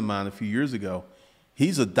a friend of mine a few years ago.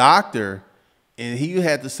 He's a doctor and he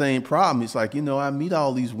had the same problem. He's like, you know, I meet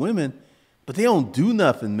all these women, but they don't do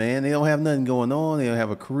nothing, man. They don't have nothing going on. They don't have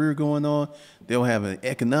a career going on. They don't have an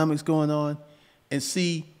economics going on. And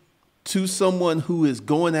see, to someone who is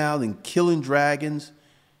going out and killing dragons,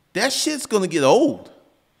 that shit's going to get old.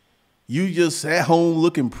 You just at home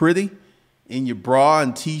looking pretty in your bra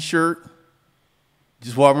and t-shirt,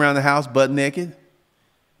 just walking around the house butt naked.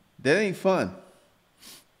 That ain't fun.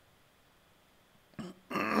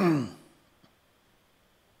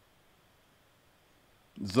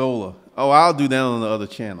 Zola. Oh, I'll do that on the other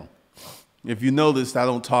channel. If you noticed, I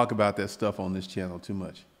don't talk about that stuff on this channel too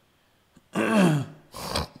much.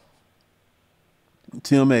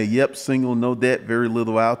 Tim A, yep, single, no debt, very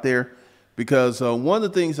little out there. Because one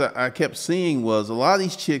of the things I kept seeing was a lot of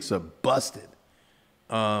these chicks are busted.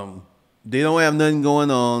 They don't have nothing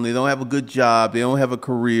going on. They don't have a good job. They don't have a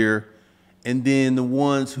career. And then the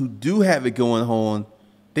ones who do have it going on,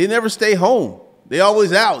 they never stay home. They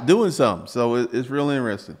always out doing something. So it's real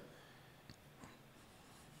interesting.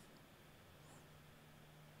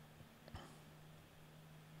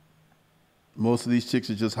 Most of these chicks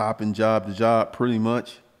are just hopping job to job pretty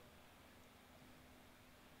much.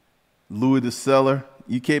 Louis the Seller.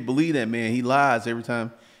 You can't believe that, man. He lies every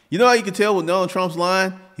time. You know how you can tell when Donald Trump's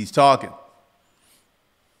lying? He's talking.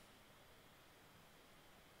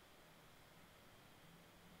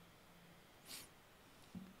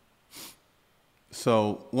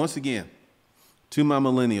 So once again, to my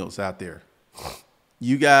millennials out there,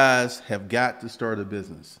 you guys have got to start a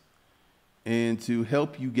business. And to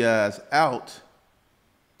help you guys out,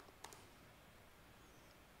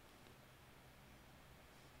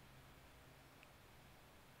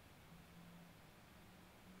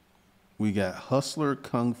 we got Hustler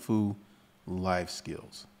Kung Fu Life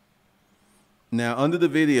Skills. Now, under the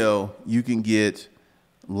video, you can get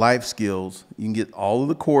life skills. You can get all of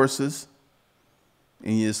the courses.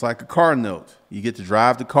 And it's like a car note. You get to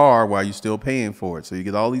drive the car while you're still paying for it. So you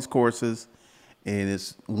get all these courses, and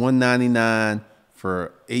it's $199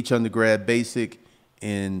 for H undergrad basic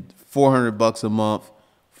and $400 a month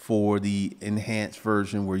for the enhanced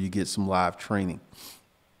version where you get some live training.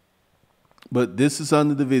 But this is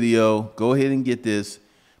under the video. Go ahead and get this,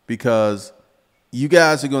 because you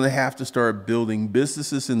guys are going to have to start building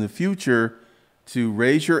businesses in the future to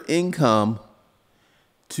raise your income,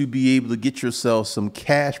 to be able to get yourself some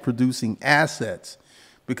cash producing assets,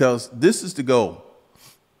 because this is the goal.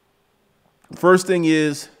 First thing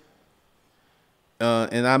is,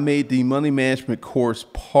 and I made the money management course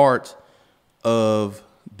part of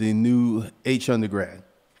the new H undergrad.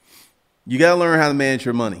 You got to learn how to manage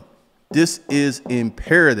your money. This is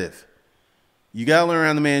imperative. You got to learn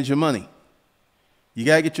how to manage your money. You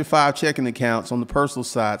got to get your 5 checking accounts on the personal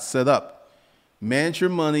side set up. Manage your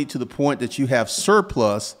money to the point that you have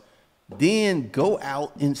surplus, then go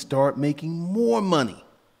out and start making more money.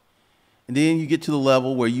 And then you get to the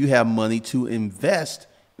level where you have money to invest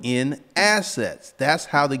in assets. That's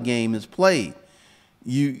how the game is played.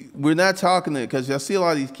 We're not talking to, because I see a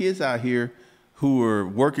lot of these kids out here who are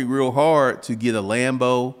working real hard to get a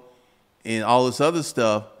Lambo and all this other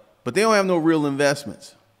stuff, but they don't have no real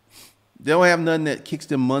investments. They don't have nothing that kicks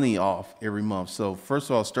them money off every month. So first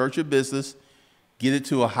of all, start your business. Get it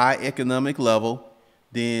to a high economic level,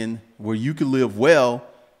 then where you can live well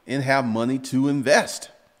and have money to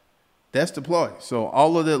invest. That's the ploy. So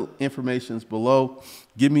all of the information is below.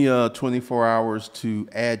 Give me 24 hours to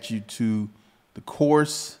add you to the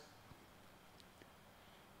course.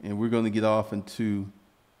 And we're going to get off into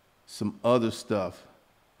some other stuff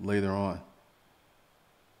later on.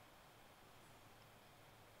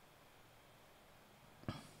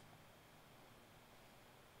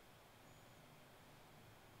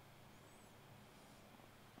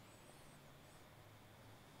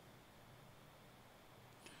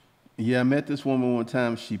 Yeah, I met this woman one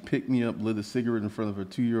time. She picked me up, lit a cigarette in front of her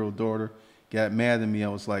 2-year-old daughter, got mad at me. I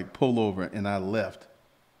was like, pull over, and I left.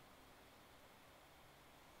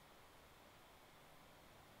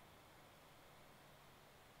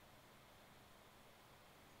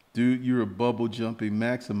 Dude, you're a bubble jumping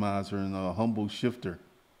maximizer and a humble shifter.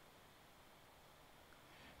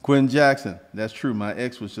 Quentin Jackson, that's true. My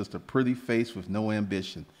ex was just a pretty face with no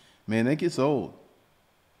ambition. Man, that gets old.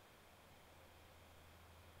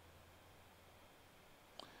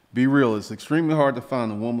 Be real, it's extremely hard to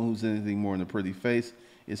find a woman who's anything more than a pretty face.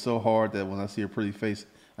 It's so hard that when I see a pretty face,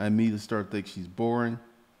 I immediately start to think she's boring.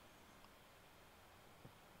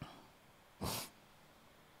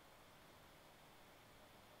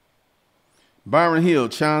 Byron Hill,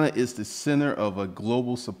 China is the center of a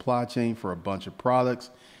global supply chain for a bunch of products,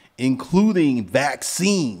 including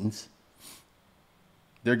vaccines.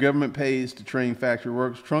 Their government pays to train factory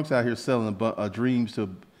workers. Trump's out here selling dreams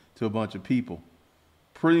to a bunch of people.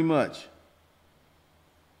 Pretty much.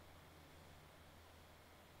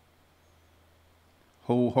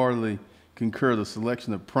 Wholeheartedly concur. The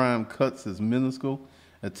selection of prime cuts is minuscule,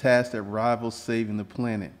 a task that rivals saving the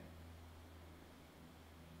planet.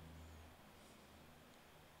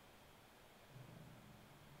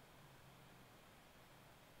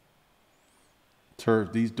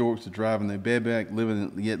 Turf. These dorks are driving their bed back,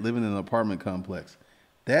 living in an apartment complex.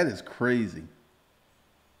 That is crazy.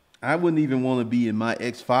 I wouldn't even want to be in my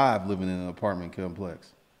X5 living in an apartment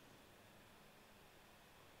complex.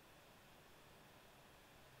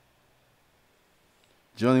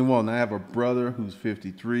 Johnny Walton, I have a brother who's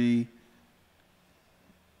 53,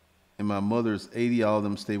 and my mother's 80. All of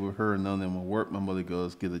them stay with her, and none of them will work. My mother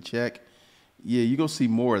goes get a check. Yeah, you're going to see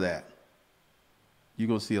more of that. You're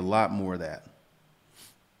going to see a lot more of that.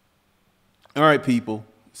 All right, people.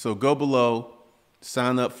 So go below,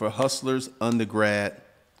 sign up for Hustlers Undergrad,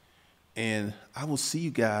 and I will see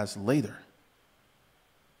you guys later.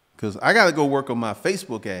 Because I got to go work on my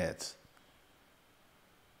Facebook ads.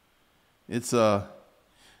 It's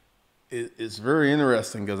very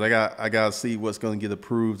interesting because I got to see what's going to get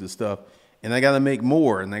approved and stuff. And I got to make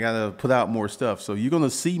more, and I got to put out more stuff. So you're going to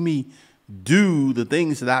see me do the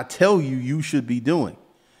things that I tell you you should be doing,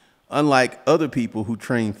 unlike other people who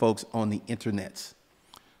train folks on the internets.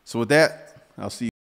 So with that, I'll see you.